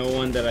really no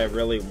one that I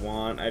really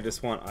want, I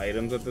just want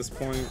items at this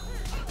point.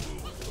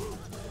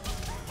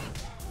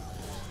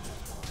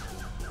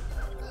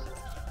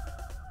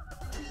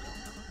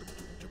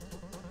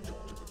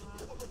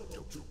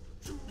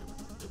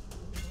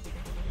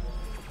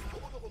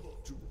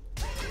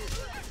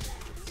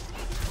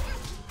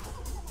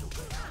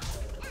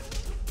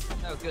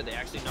 Oh, good. They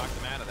actually knocked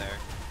him out of there.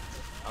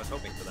 I was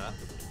hoping for that.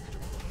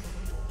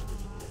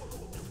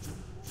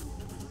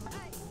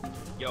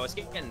 Yo, it's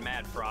getting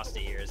mad frosty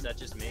here. Is that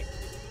just me?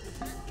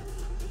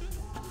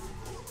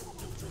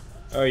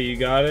 Oh, you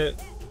got it?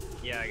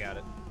 Yeah, I got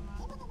it.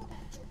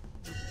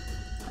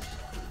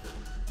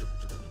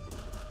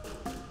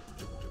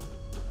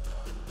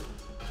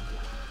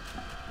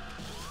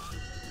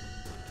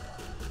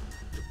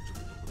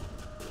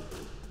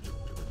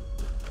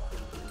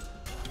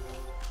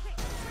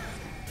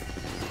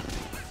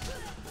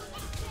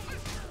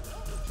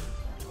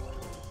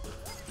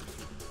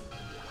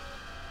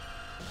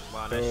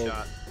 Wow, nice Dope.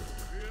 shot.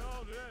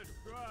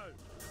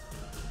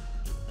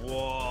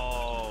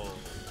 Whoa.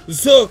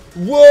 the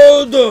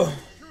world.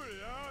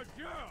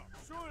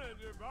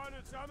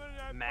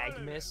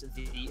 Magmus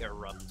the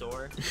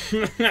Eruptor.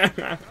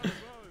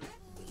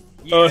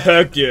 Oh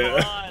heck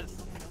yeah!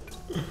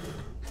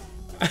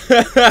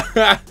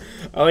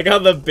 I like how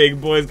the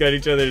big boys got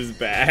each other's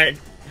back.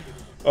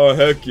 Oh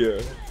heck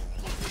yeah!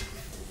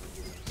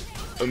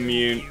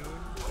 Immune.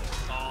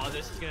 Oh,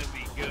 this is gonna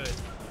be good.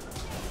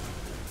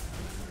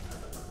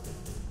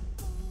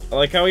 I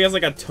like how he has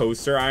like a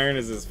toaster iron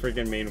as his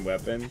freaking main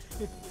weapon.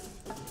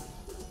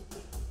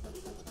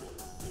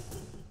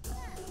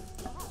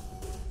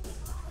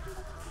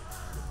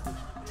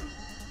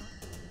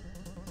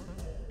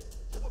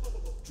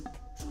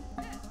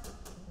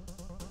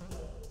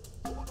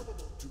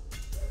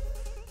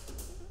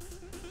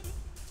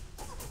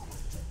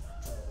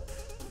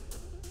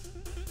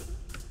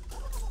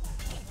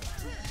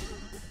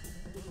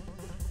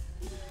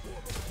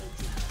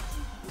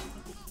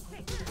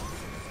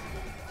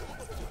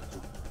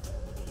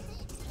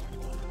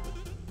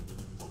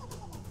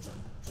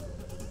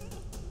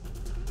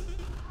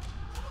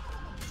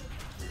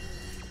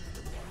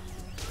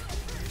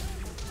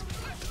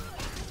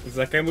 Is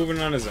that guy moving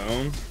on his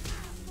own?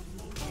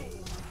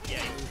 Yeah,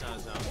 he moves on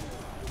his own.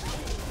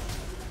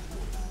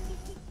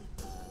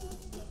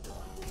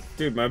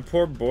 Dude, my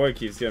poor boy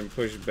keeps getting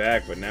pushed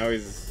back, but now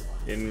he's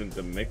in with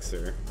the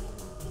mixer.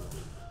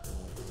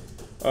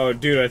 Oh,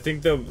 dude, I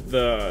think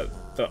the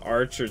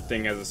archer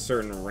thing has a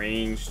certain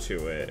range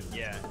to it.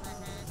 Yeah.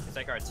 It's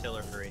like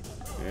artillery.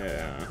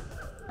 Yeah.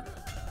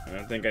 I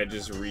don't think I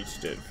just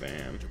reached it,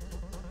 fam.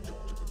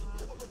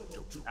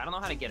 I don't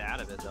know how to get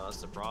out of it though, that's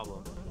the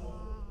problem.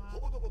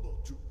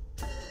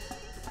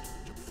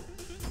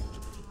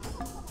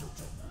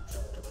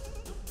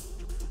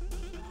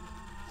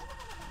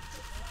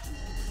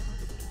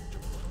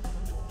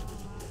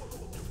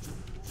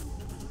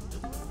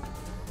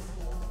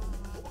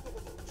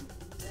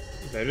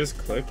 Did I just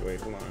click? Wait,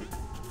 hold on.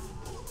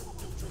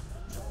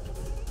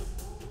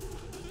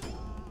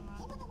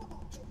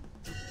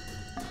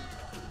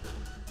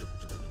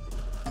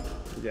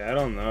 Yeah, I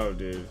don't know,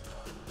 dude.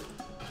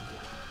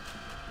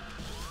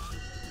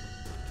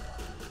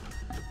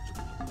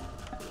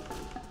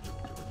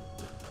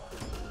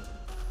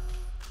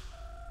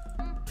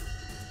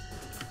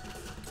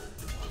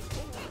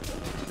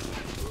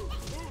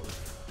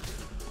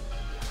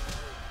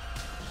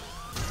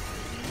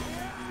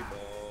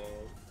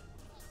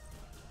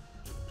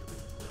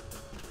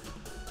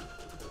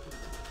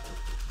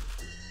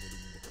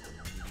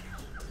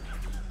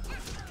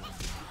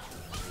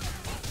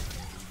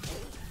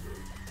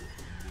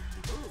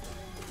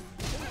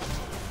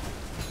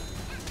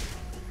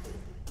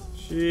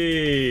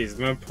 Jeez,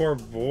 my poor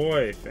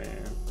boy, fam.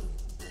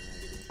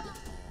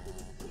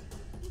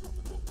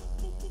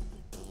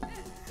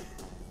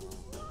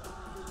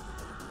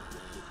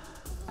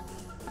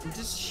 He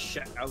just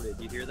shouted.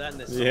 You hear that in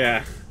this song?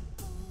 Yeah.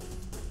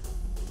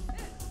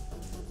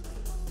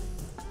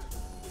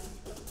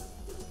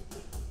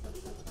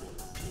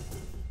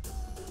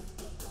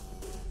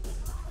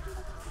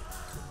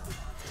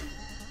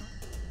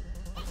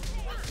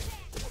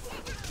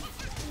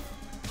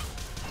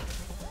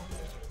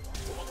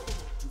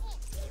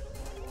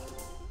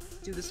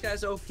 Dude, this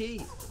guy's OP.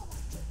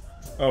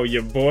 Oh,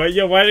 your boy?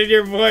 Yo, why did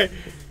your boy...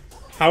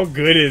 How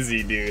good is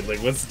he, dude? Like,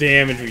 what's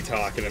damage we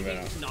talking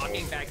about? He's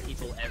knocking back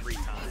people every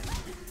time.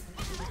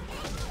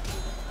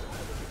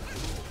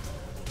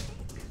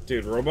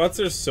 Dude, robots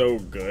are so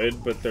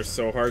good, but they're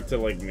so hard to,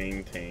 like,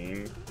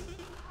 maintain.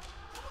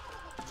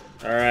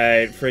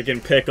 Alright,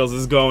 freaking Pickles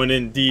is going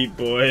in deep,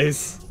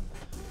 boys.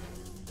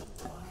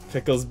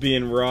 Pickles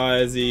being raw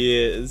as he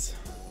is.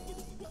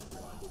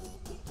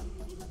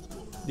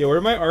 Yo,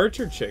 where'd my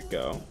archer chick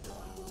go?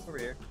 Over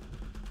here.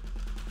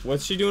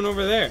 What's she doing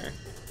over there?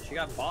 She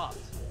got bopped.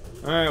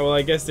 Alright, well,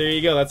 I guess there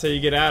you go. That's how you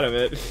get out of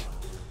it.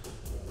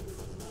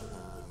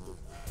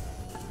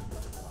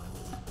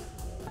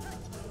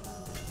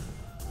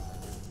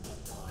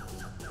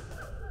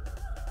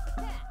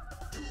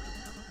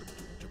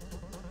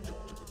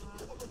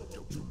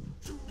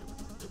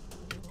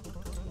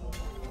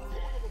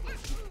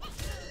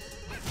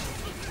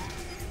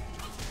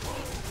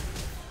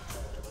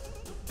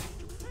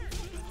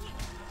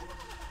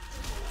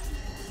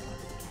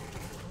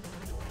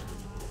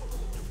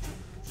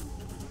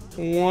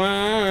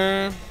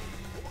 Wah.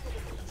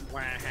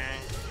 Wah.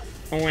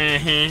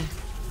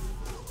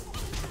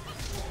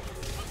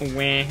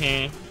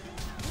 Wah.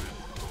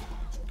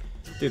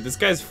 Dude, this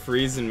guy's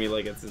freezing me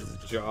like it's his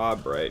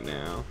job right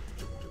now.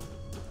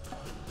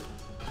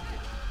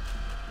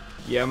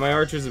 Yeah, my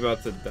archer's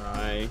about to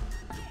die.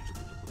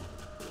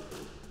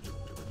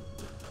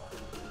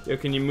 Yo,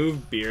 can you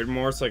move Beard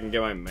more so I can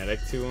get my medic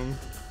to him?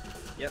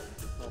 Yep.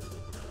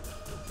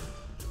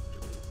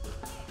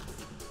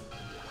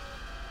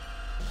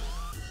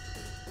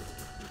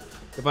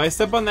 If I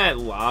step on that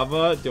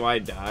lava, do I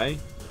die?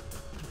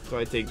 Do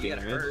I take You get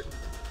damage? hurt,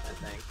 I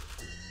think.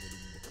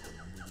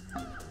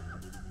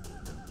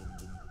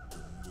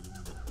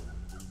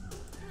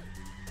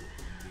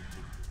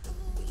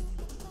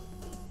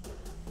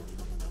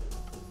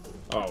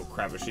 Oh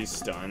crap, is she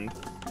stunned?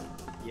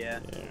 Yeah.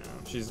 Yeah,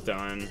 she's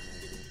done.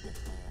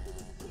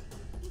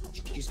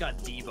 She's got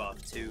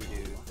debuff too,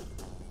 dude.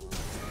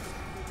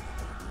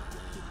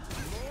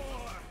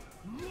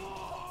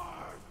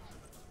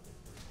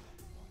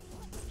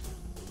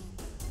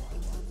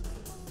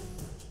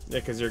 Yeah,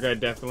 because your guy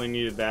definitely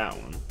needed that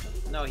one.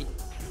 No,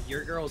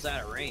 your girl's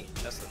out of range.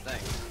 That's the thing.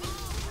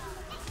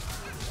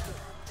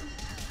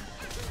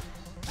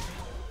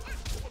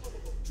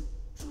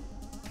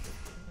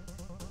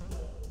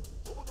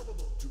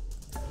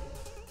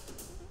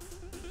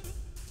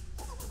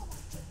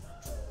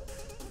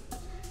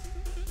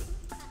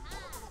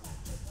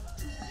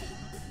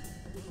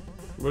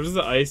 What does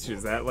the ice do?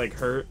 Does that like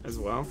hurt as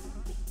well?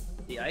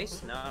 The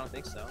ice? No, I don't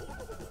think so.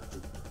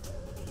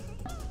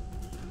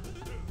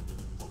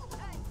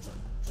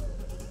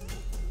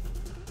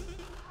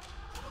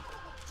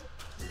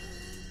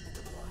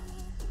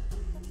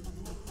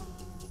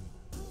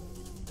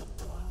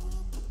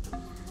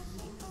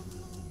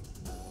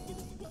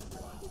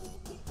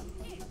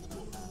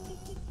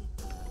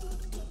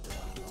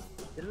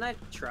 Didn't I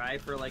try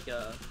for like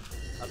a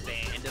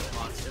band of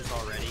monsters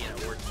already and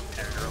it worked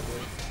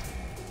terribly?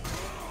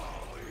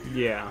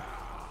 Yeah.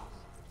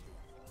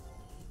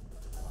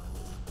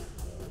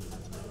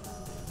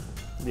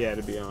 Yeah,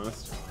 to be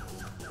honest.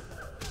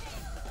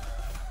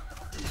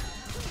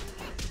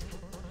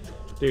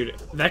 Dude,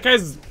 that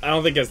guy's, I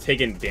don't think has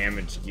taken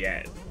damage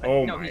yet.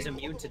 Oh No, my. he's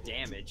immune to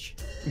damage.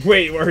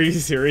 Wait, are you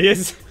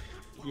serious?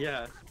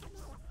 Yeah.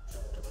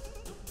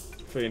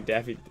 Freaking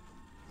Daffy.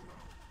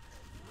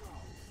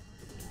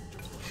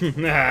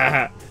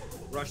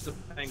 Rush the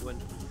penguin.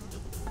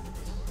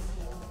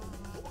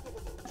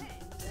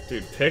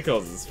 Dude,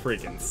 Pickles is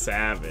freaking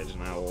savage,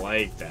 and I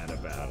like that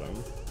about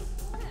him.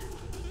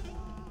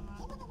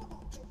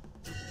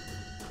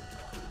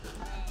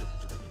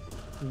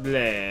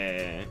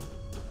 Bleh.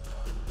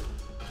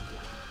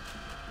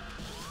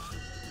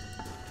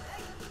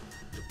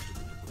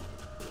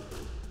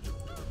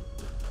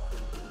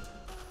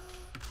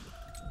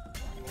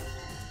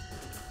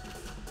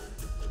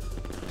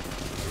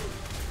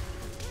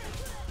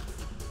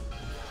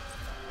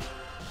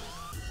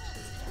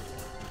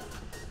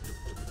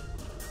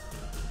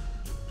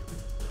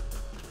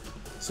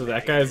 So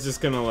that guy's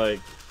just gonna like.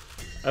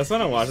 I just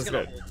wanna watch this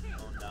guy.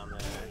 Down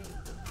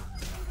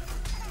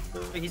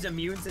there. He's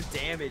immune to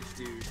damage,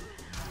 dude.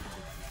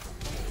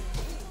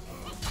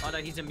 Oh no,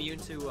 he's immune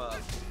to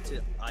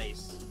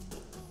ice.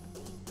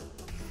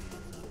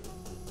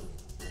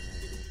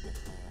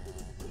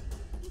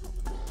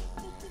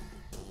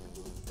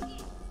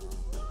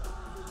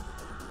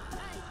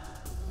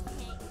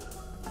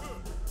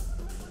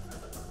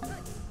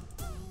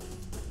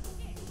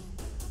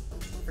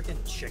 Freaking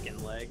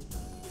chicken leg.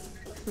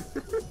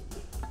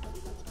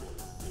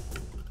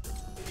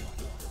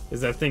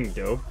 Is that thing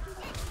dope?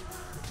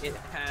 It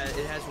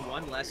has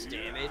one less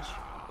damage,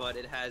 but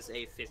it has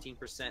a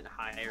 15%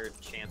 higher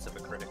chance of a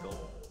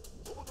critical.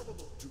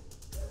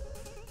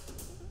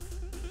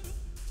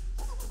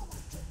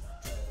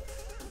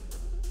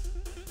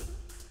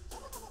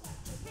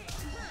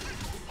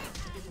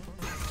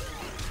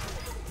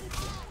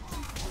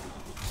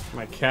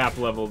 My cap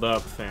leveled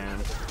up, fam.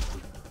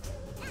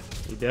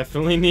 You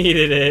definitely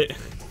needed it.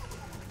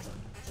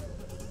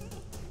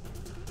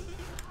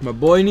 My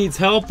boy needs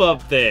help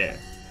up there.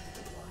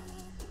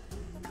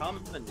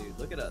 Come on, dude.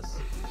 Look at us.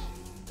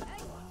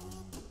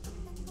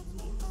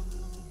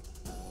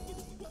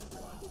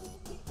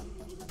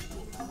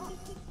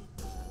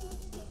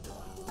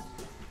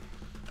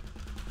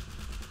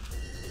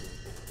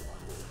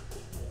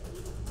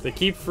 They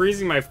keep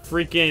freezing my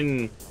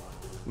freaking...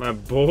 my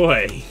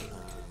boy.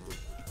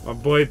 My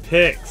boy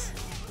Pix.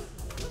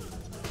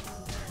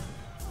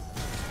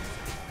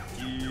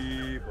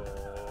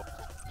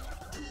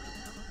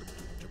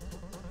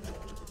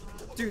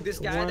 Dude, this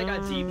guy that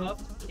got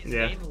debuffed, his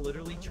Yeah. name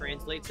literally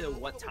translates to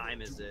 "what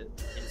time is it"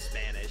 in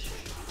Spanish.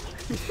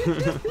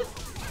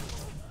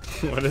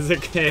 What is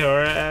it,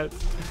 Kaora at?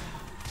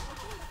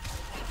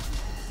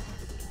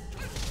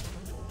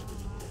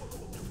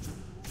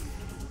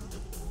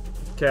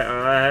 Cat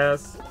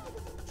ass.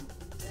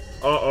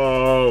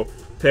 Uh-oh.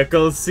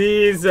 Pickle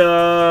sees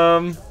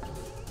him.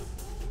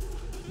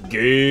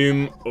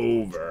 Game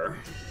over.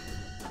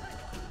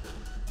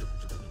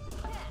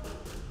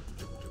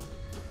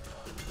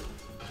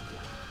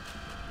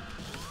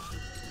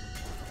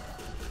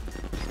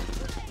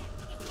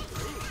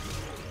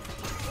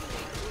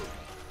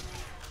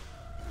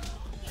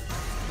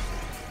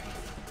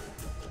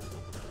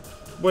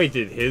 Wait,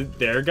 did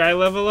their guy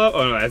level up?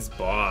 Oh no, that's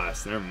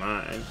boss. Never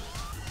mind.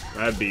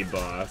 That'd be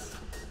boss.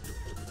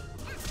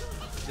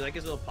 Do you like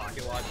his little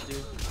pocket watch, dude?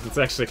 It's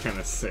actually kind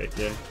of sick,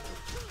 yeah.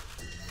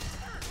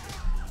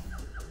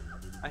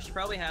 I should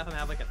probably have him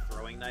have like a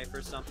throwing knife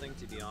or something,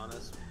 to be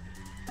honest.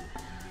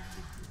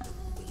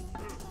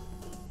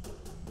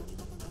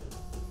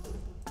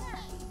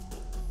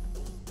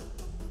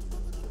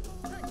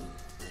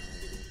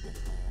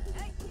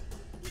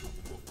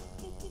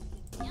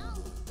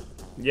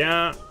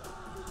 Yeah.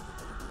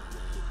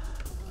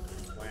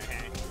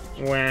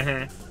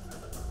 Wah.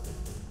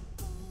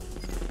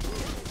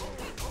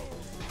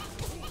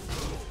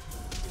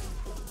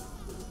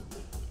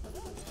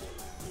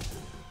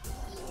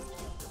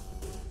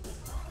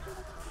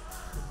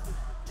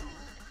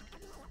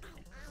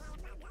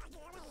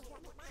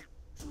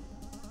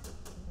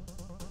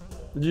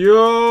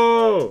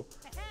 Yo!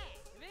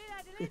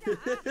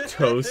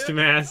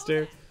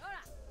 Toastmaster.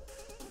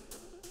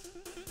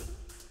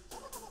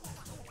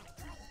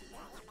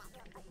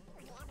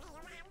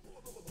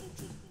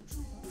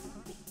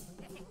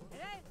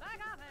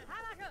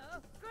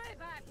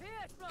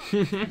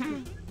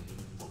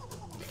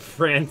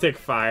 Frantic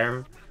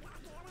fire.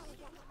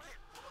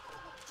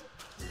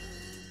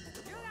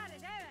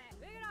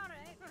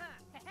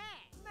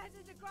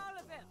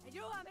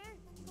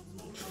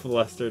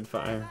 Flustered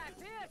fire.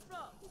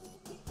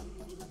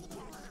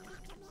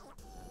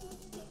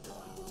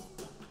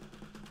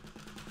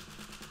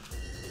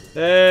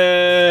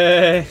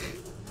 Hey!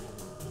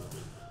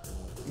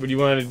 What do you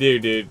want to do,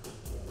 dude?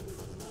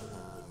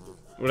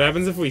 What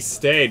happens if we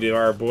stay? Do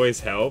our boys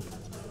help?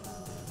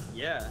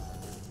 Yeah,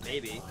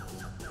 maybe.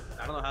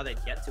 I don't know how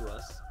they'd get to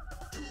us.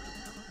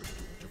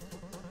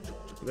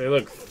 They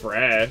look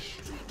fresh.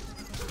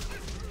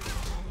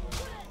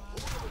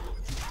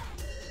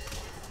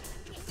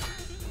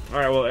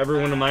 Alright, well, every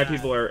one of my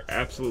people are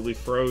absolutely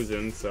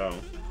frozen, so...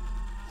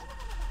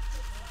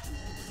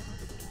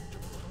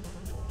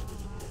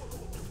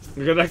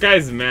 Look at that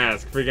guy's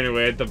mask, freaking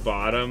away at the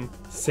bottom.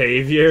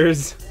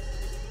 Saviors.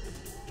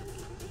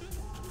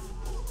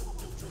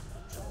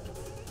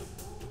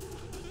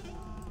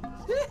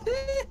 It's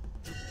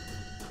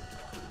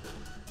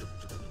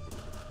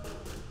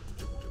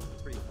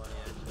pretty funny,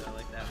 actually. I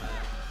like that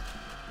map.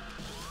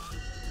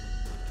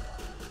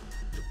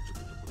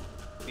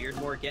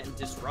 Beardmore getting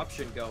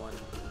disruption going.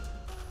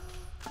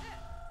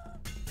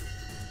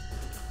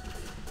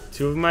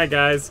 Two of my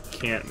guys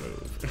can't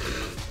move.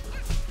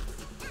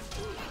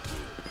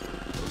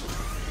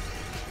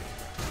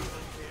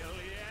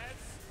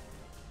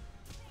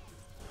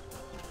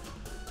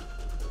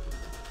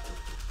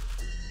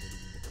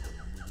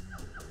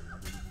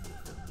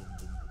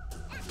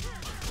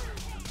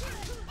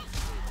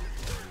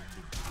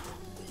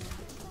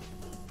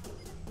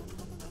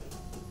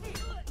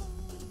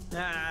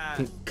 Ah,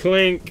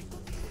 Clink.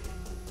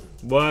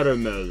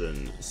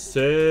 Watermelon.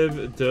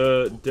 Save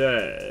the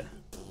day.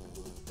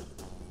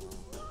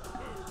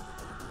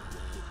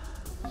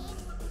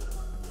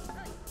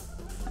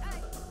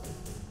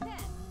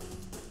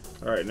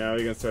 Alright, now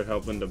we can start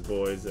helping the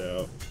boys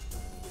out.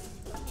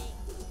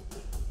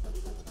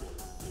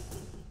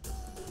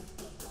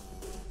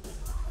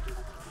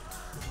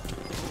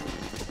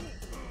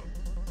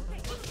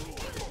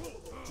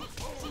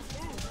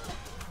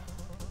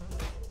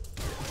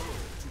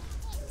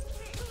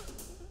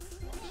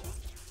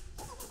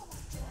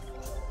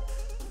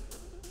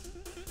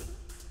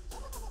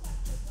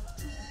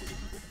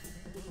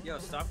 yo,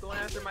 stop going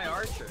after my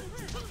archer.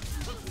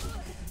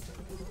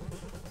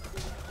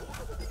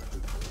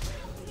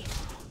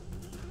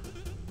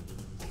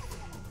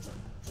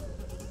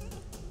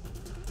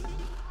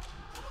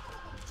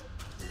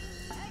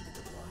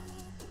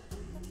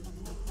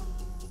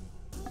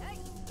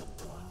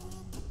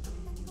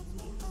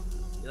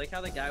 You like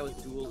how the guy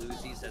with dual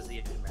Uzis has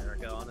the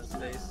America on his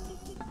face?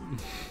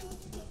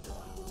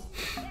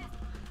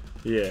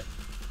 Yeah.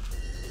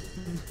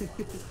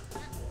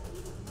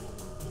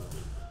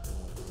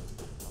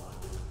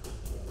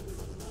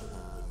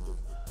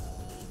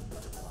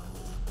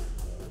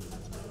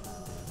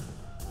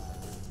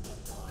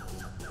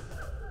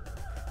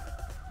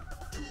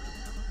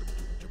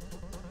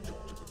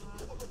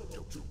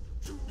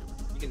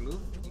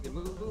 You can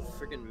move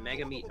freaking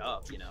Mega Meat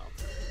up, you know.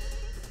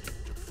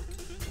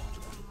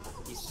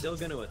 He's still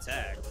gonna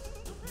attack.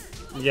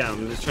 Yeah,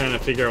 I'm just trying to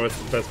figure out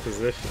what's the best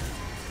position.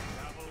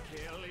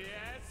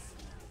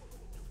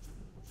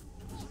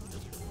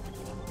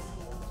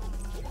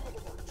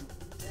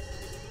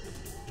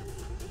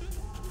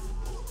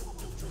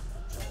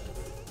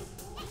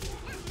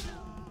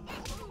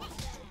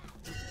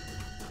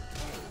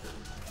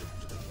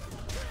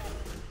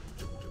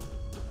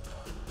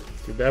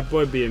 Could that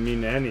boy be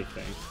immune to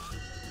anything?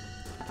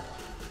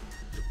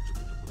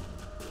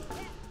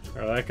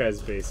 Oh, that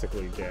guy's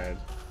basically dead.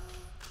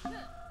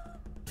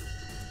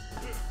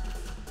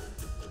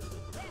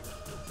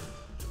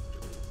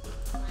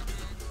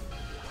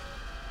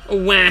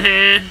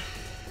 Wah!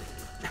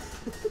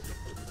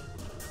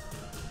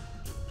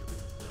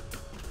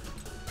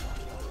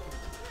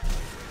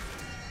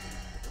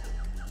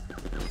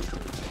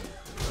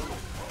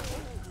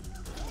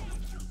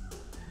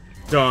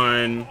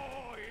 Done.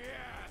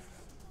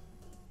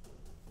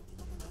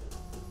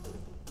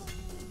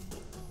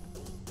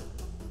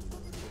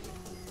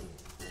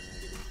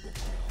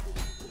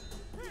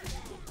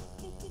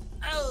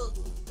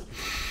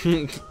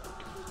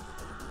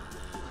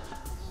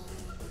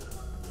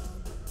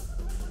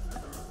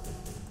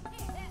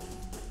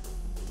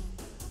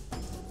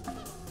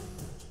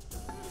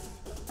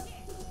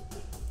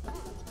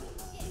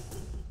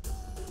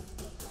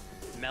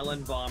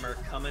 Melon bomber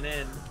coming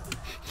in.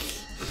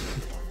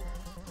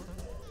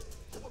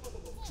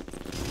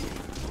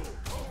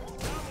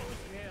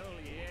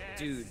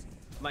 Dude,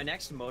 my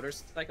next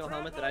motorcycle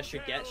helmet that I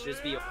should get should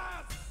just be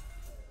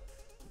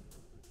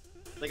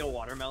like a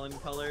watermelon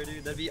color,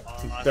 dude. That'd be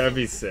awesome. That'd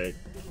be sick.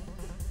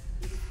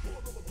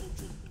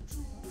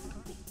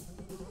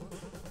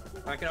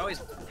 I could always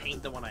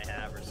paint the one I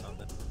have or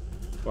something.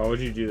 Why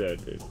would you do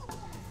that, dude?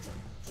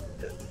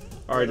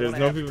 Alright, The there's one I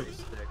no have people. pretty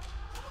sick.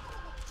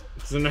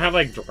 Doesn't it have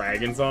like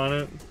dragons on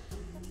it?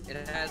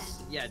 It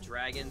has, yeah,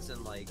 dragons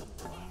and like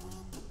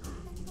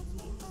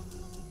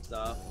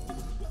stuff.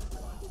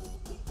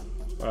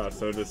 Wow,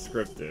 so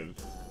descriptive.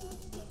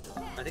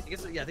 I think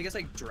it's, yeah, I think it's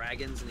like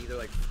dragons and either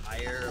like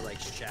fire or like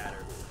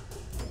shatter.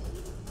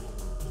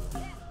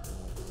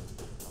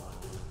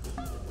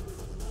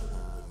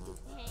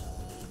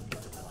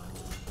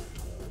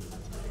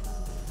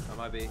 That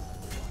might be.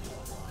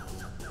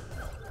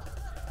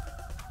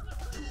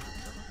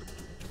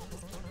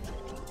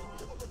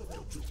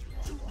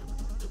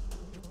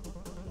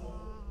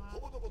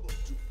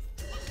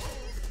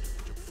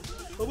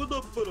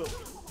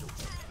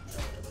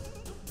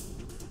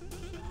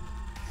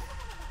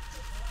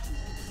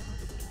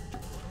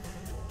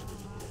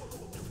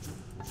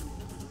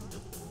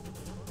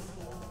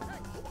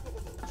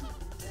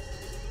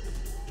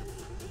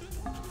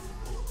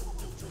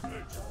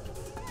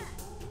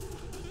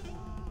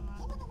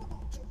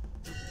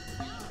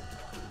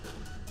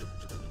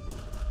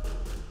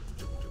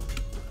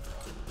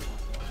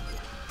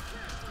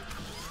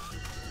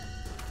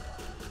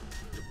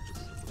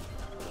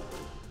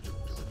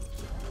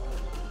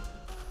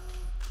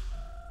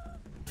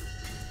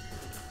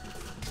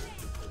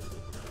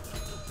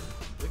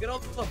 Look at all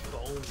the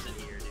bones in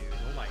here, dude.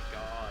 Oh my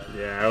god.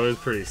 Yeah, it was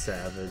pretty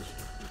savage.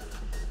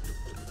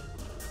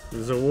 It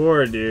was a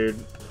war,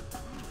 dude.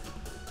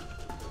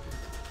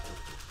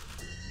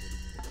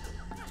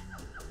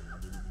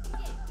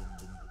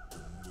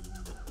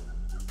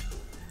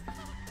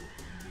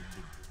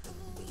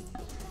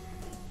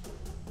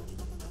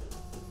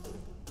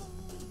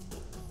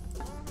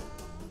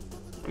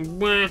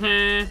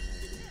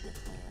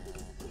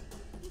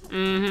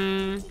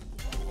 Mm-hmm.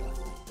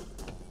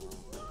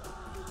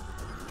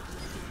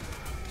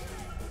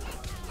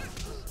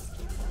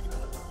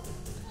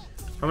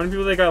 How many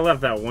people they got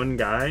left? That one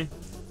guy?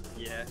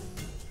 Yeah.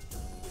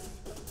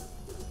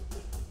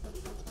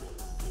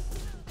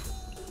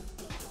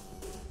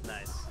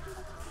 Nice.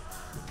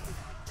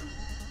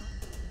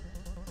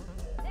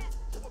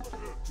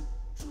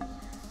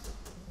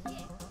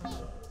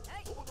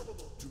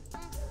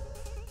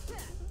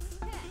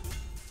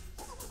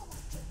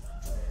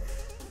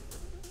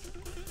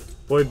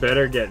 Boy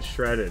better get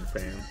shredded,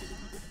 fam.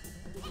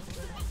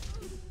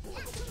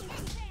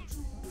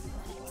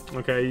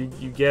 Okay,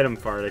 you get him,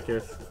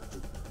 Farticus.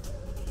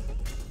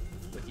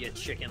 With your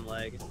chicken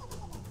leg.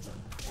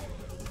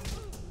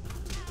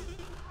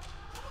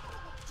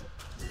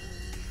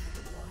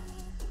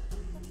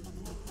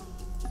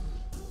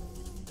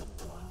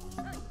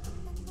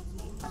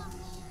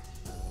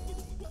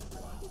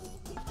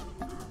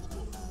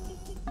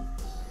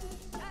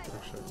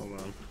 Actually, hold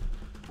on.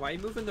 Why are you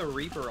moving the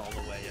Reaper all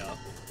the way up?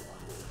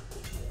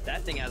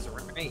 That thing has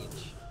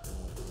range.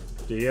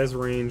 Dude, he has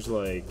range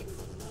like...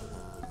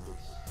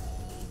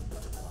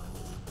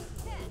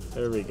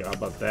 There we go, how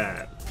about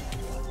that?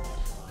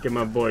 Get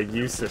my boy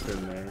Yusuf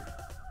in there.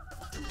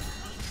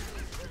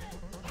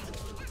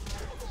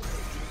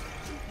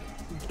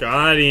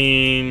 Got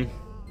him!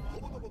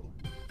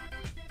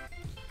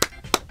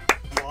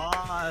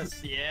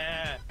 Boss,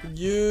 yeah.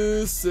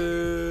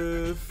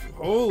 Yusuf!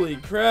 Holy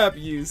crap,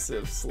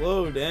 Yusuf,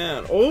 slow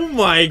down. Oh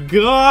my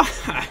god!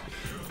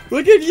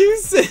 Look at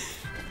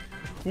Yusuf!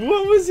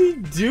 What was he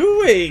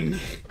doing?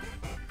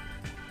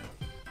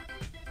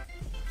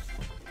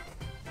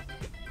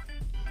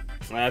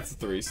 That's a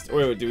 3 star.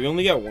 Wait, do we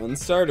only get 1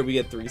 star or do we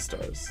get 3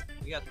 stars?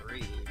 We got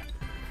 3.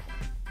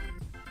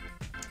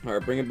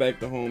 Alright, bring it back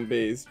to home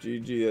base.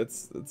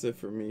 GG, that's it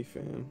for me,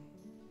 fam.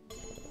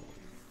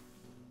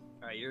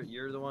 Alright,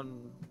 you're the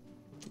one.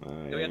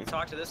 Yeah. We have to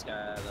talk to this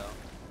guy though.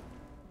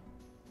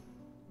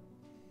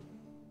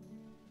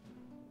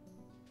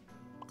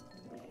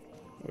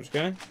 Which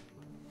guy?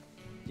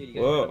 Dude,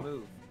 you Whoa. gotta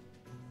move.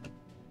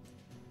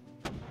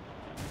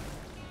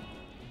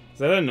 Is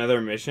that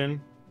another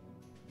mission?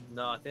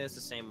 No, I think it's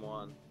the same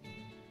one.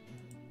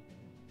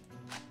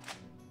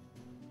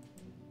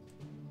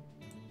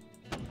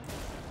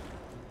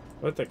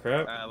 What the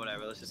crap? Alright,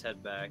 whatever, let's just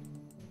head back.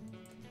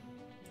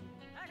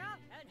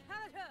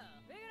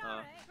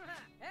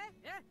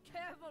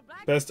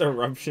 Best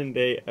eruption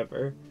day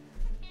ever.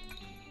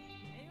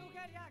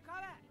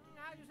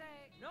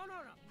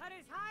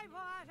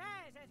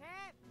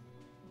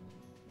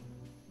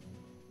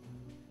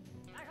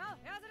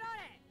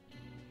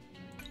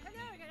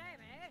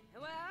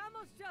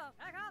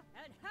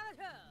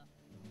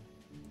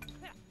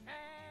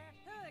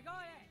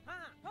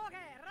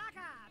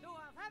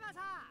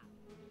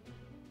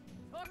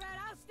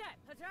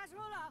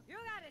 You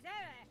got it,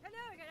 David. Can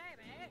you get it,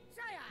 man?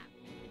 Say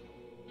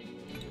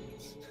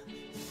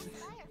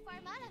Aspire for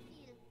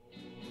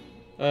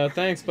Manafield.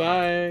 Thanks,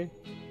 bye.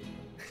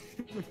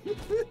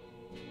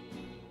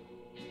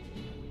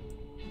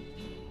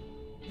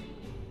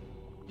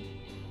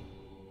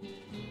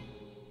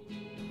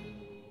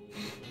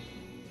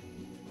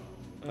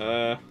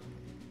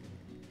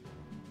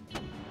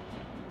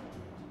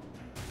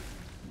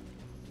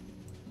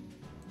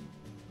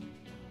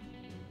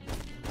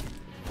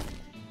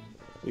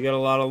 We got a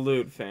lot of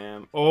loot,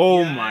 fam.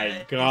 Oh my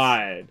Yes.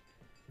 god.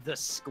 The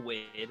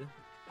squid.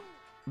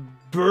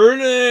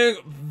 Burning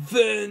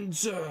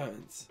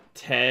Vengeance.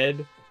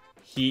 Ted,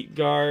 Heat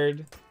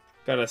Guard,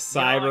 got a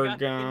cyber Yo, I got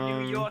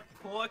the New York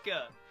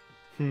Porker.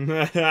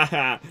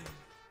 gun.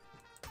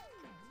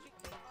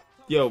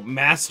 Yo,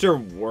 Master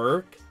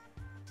Work?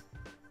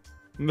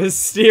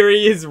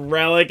 Mysterious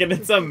Relic and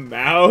it's a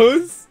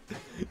mouse?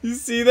 You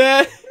see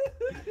that?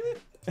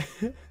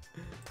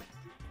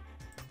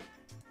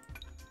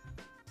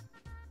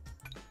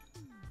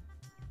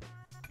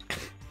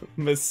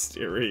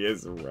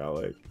 Mysterious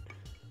Relic.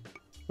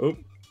 Oop.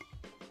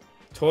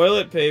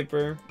 Toilet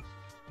paper.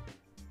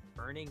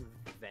 Burning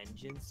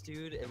Vengeance,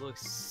 dude. It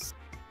looks.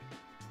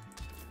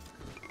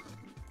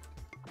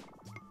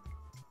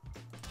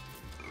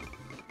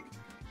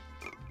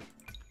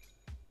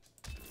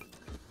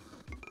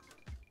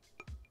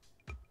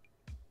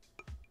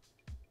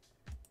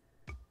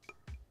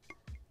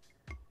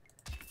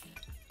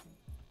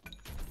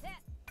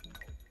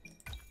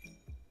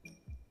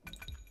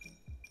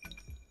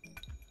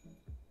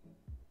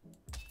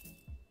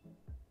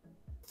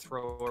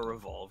 Throw a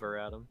revolver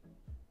at him.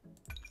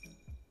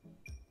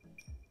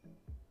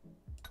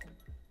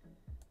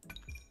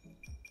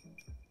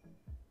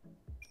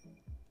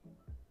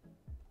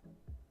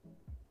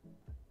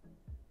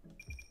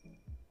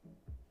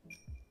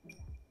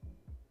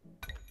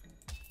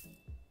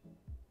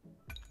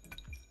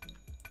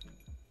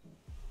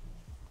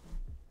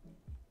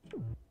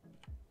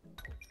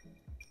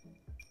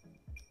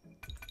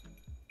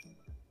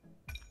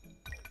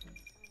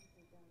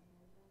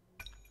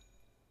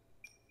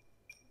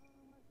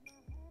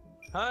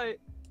 Hi.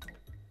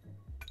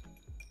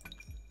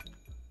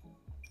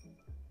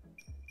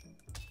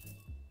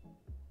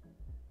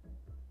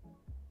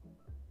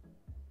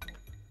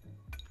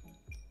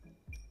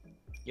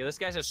 Yo, this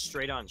guy's a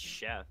straight-on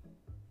chef.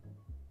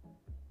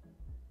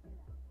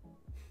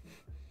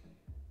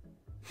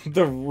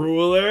 The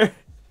ruler.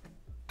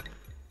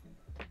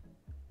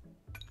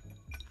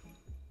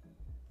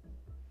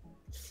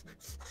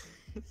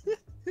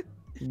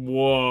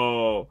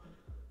 Whoa.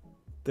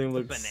 Thing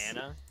looks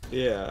Banana.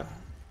 Yeah.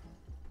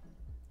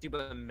 Dude,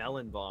 but a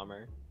melon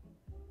bomber.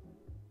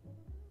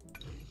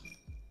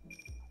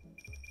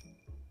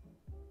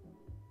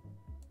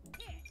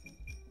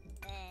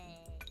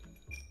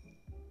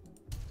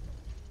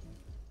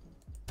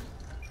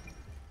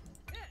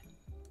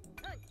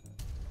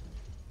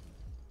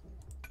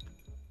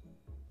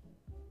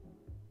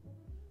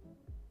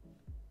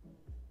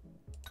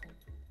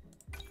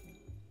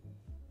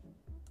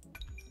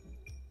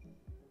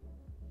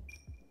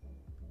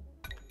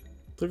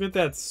 Look at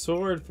that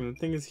sword from the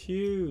thing is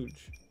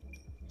huge.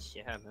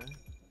 Yeah, man.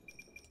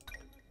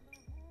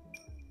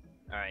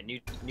 Alright,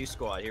 new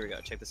squad. Here we go.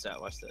 Check this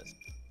out. Watch this.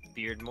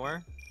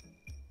 Beardmore.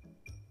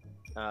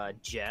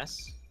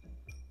 Jess.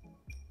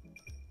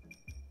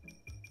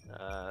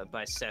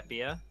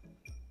 Bisepia.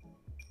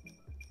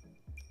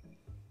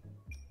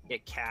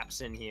 Get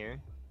Caps in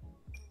here.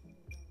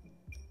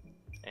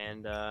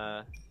 And,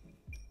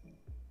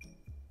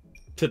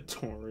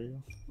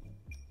 Tutorial.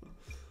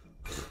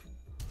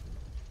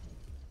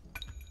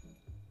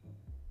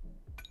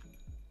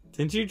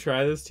 Didn't you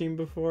try this team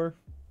before?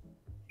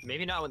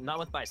 maybe not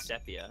with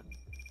Bisepia.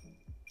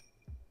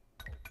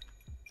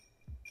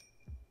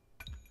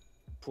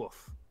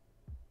 Poof.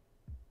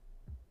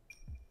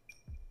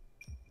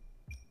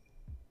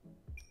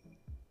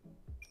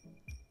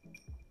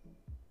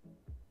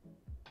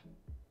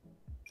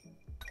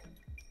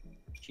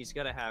 She's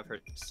gotta have her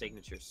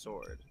signature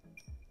sword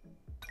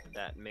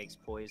that makes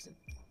poison.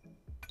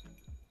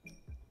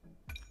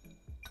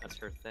 That's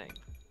her thing.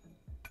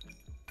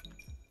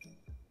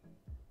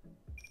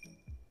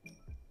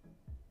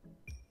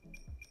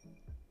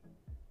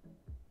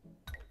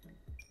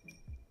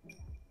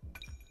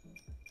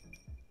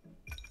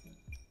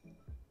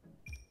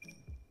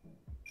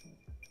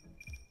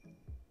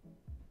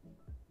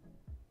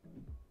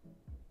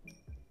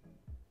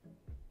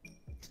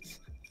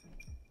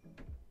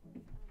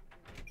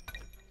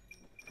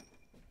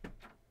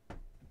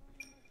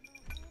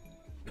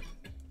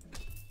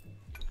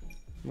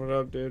 What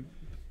up, dude?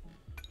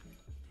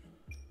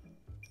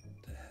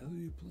 The hell are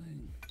you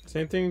playing?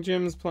 Same thing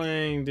Jim's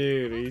playing,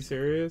 dude. Are you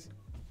serious?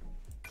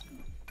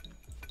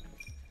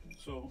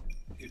 So,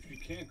 if you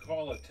can't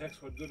call or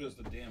text, what good is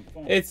the damn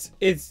phone?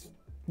 It's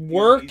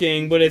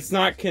working, but it's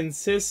not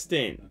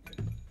consistent.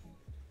 Okay.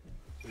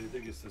 So you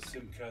think it's the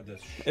SIM card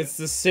that's shit? It's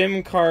the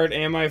SIM card,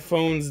 and my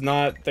phone's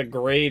not the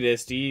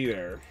greatest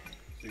either.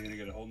 So you're gonna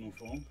get a whole new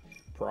phone?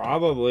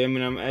 Probably. I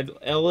mean, I'm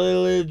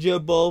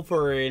eligible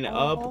for an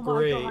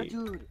upgrade.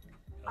 dude.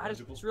 I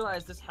just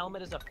realized this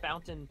helmet is a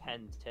fountain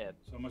pen tip.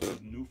 So much do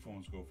new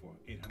phones go for?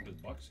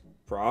 $800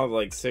 Probably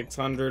like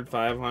 600,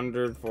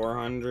 500,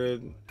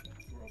 400.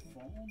 for a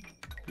phone?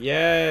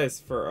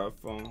 Yes, for a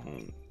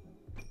phone.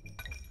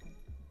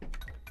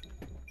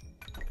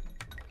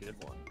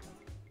 Good one.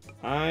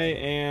 I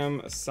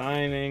am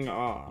signing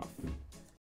off.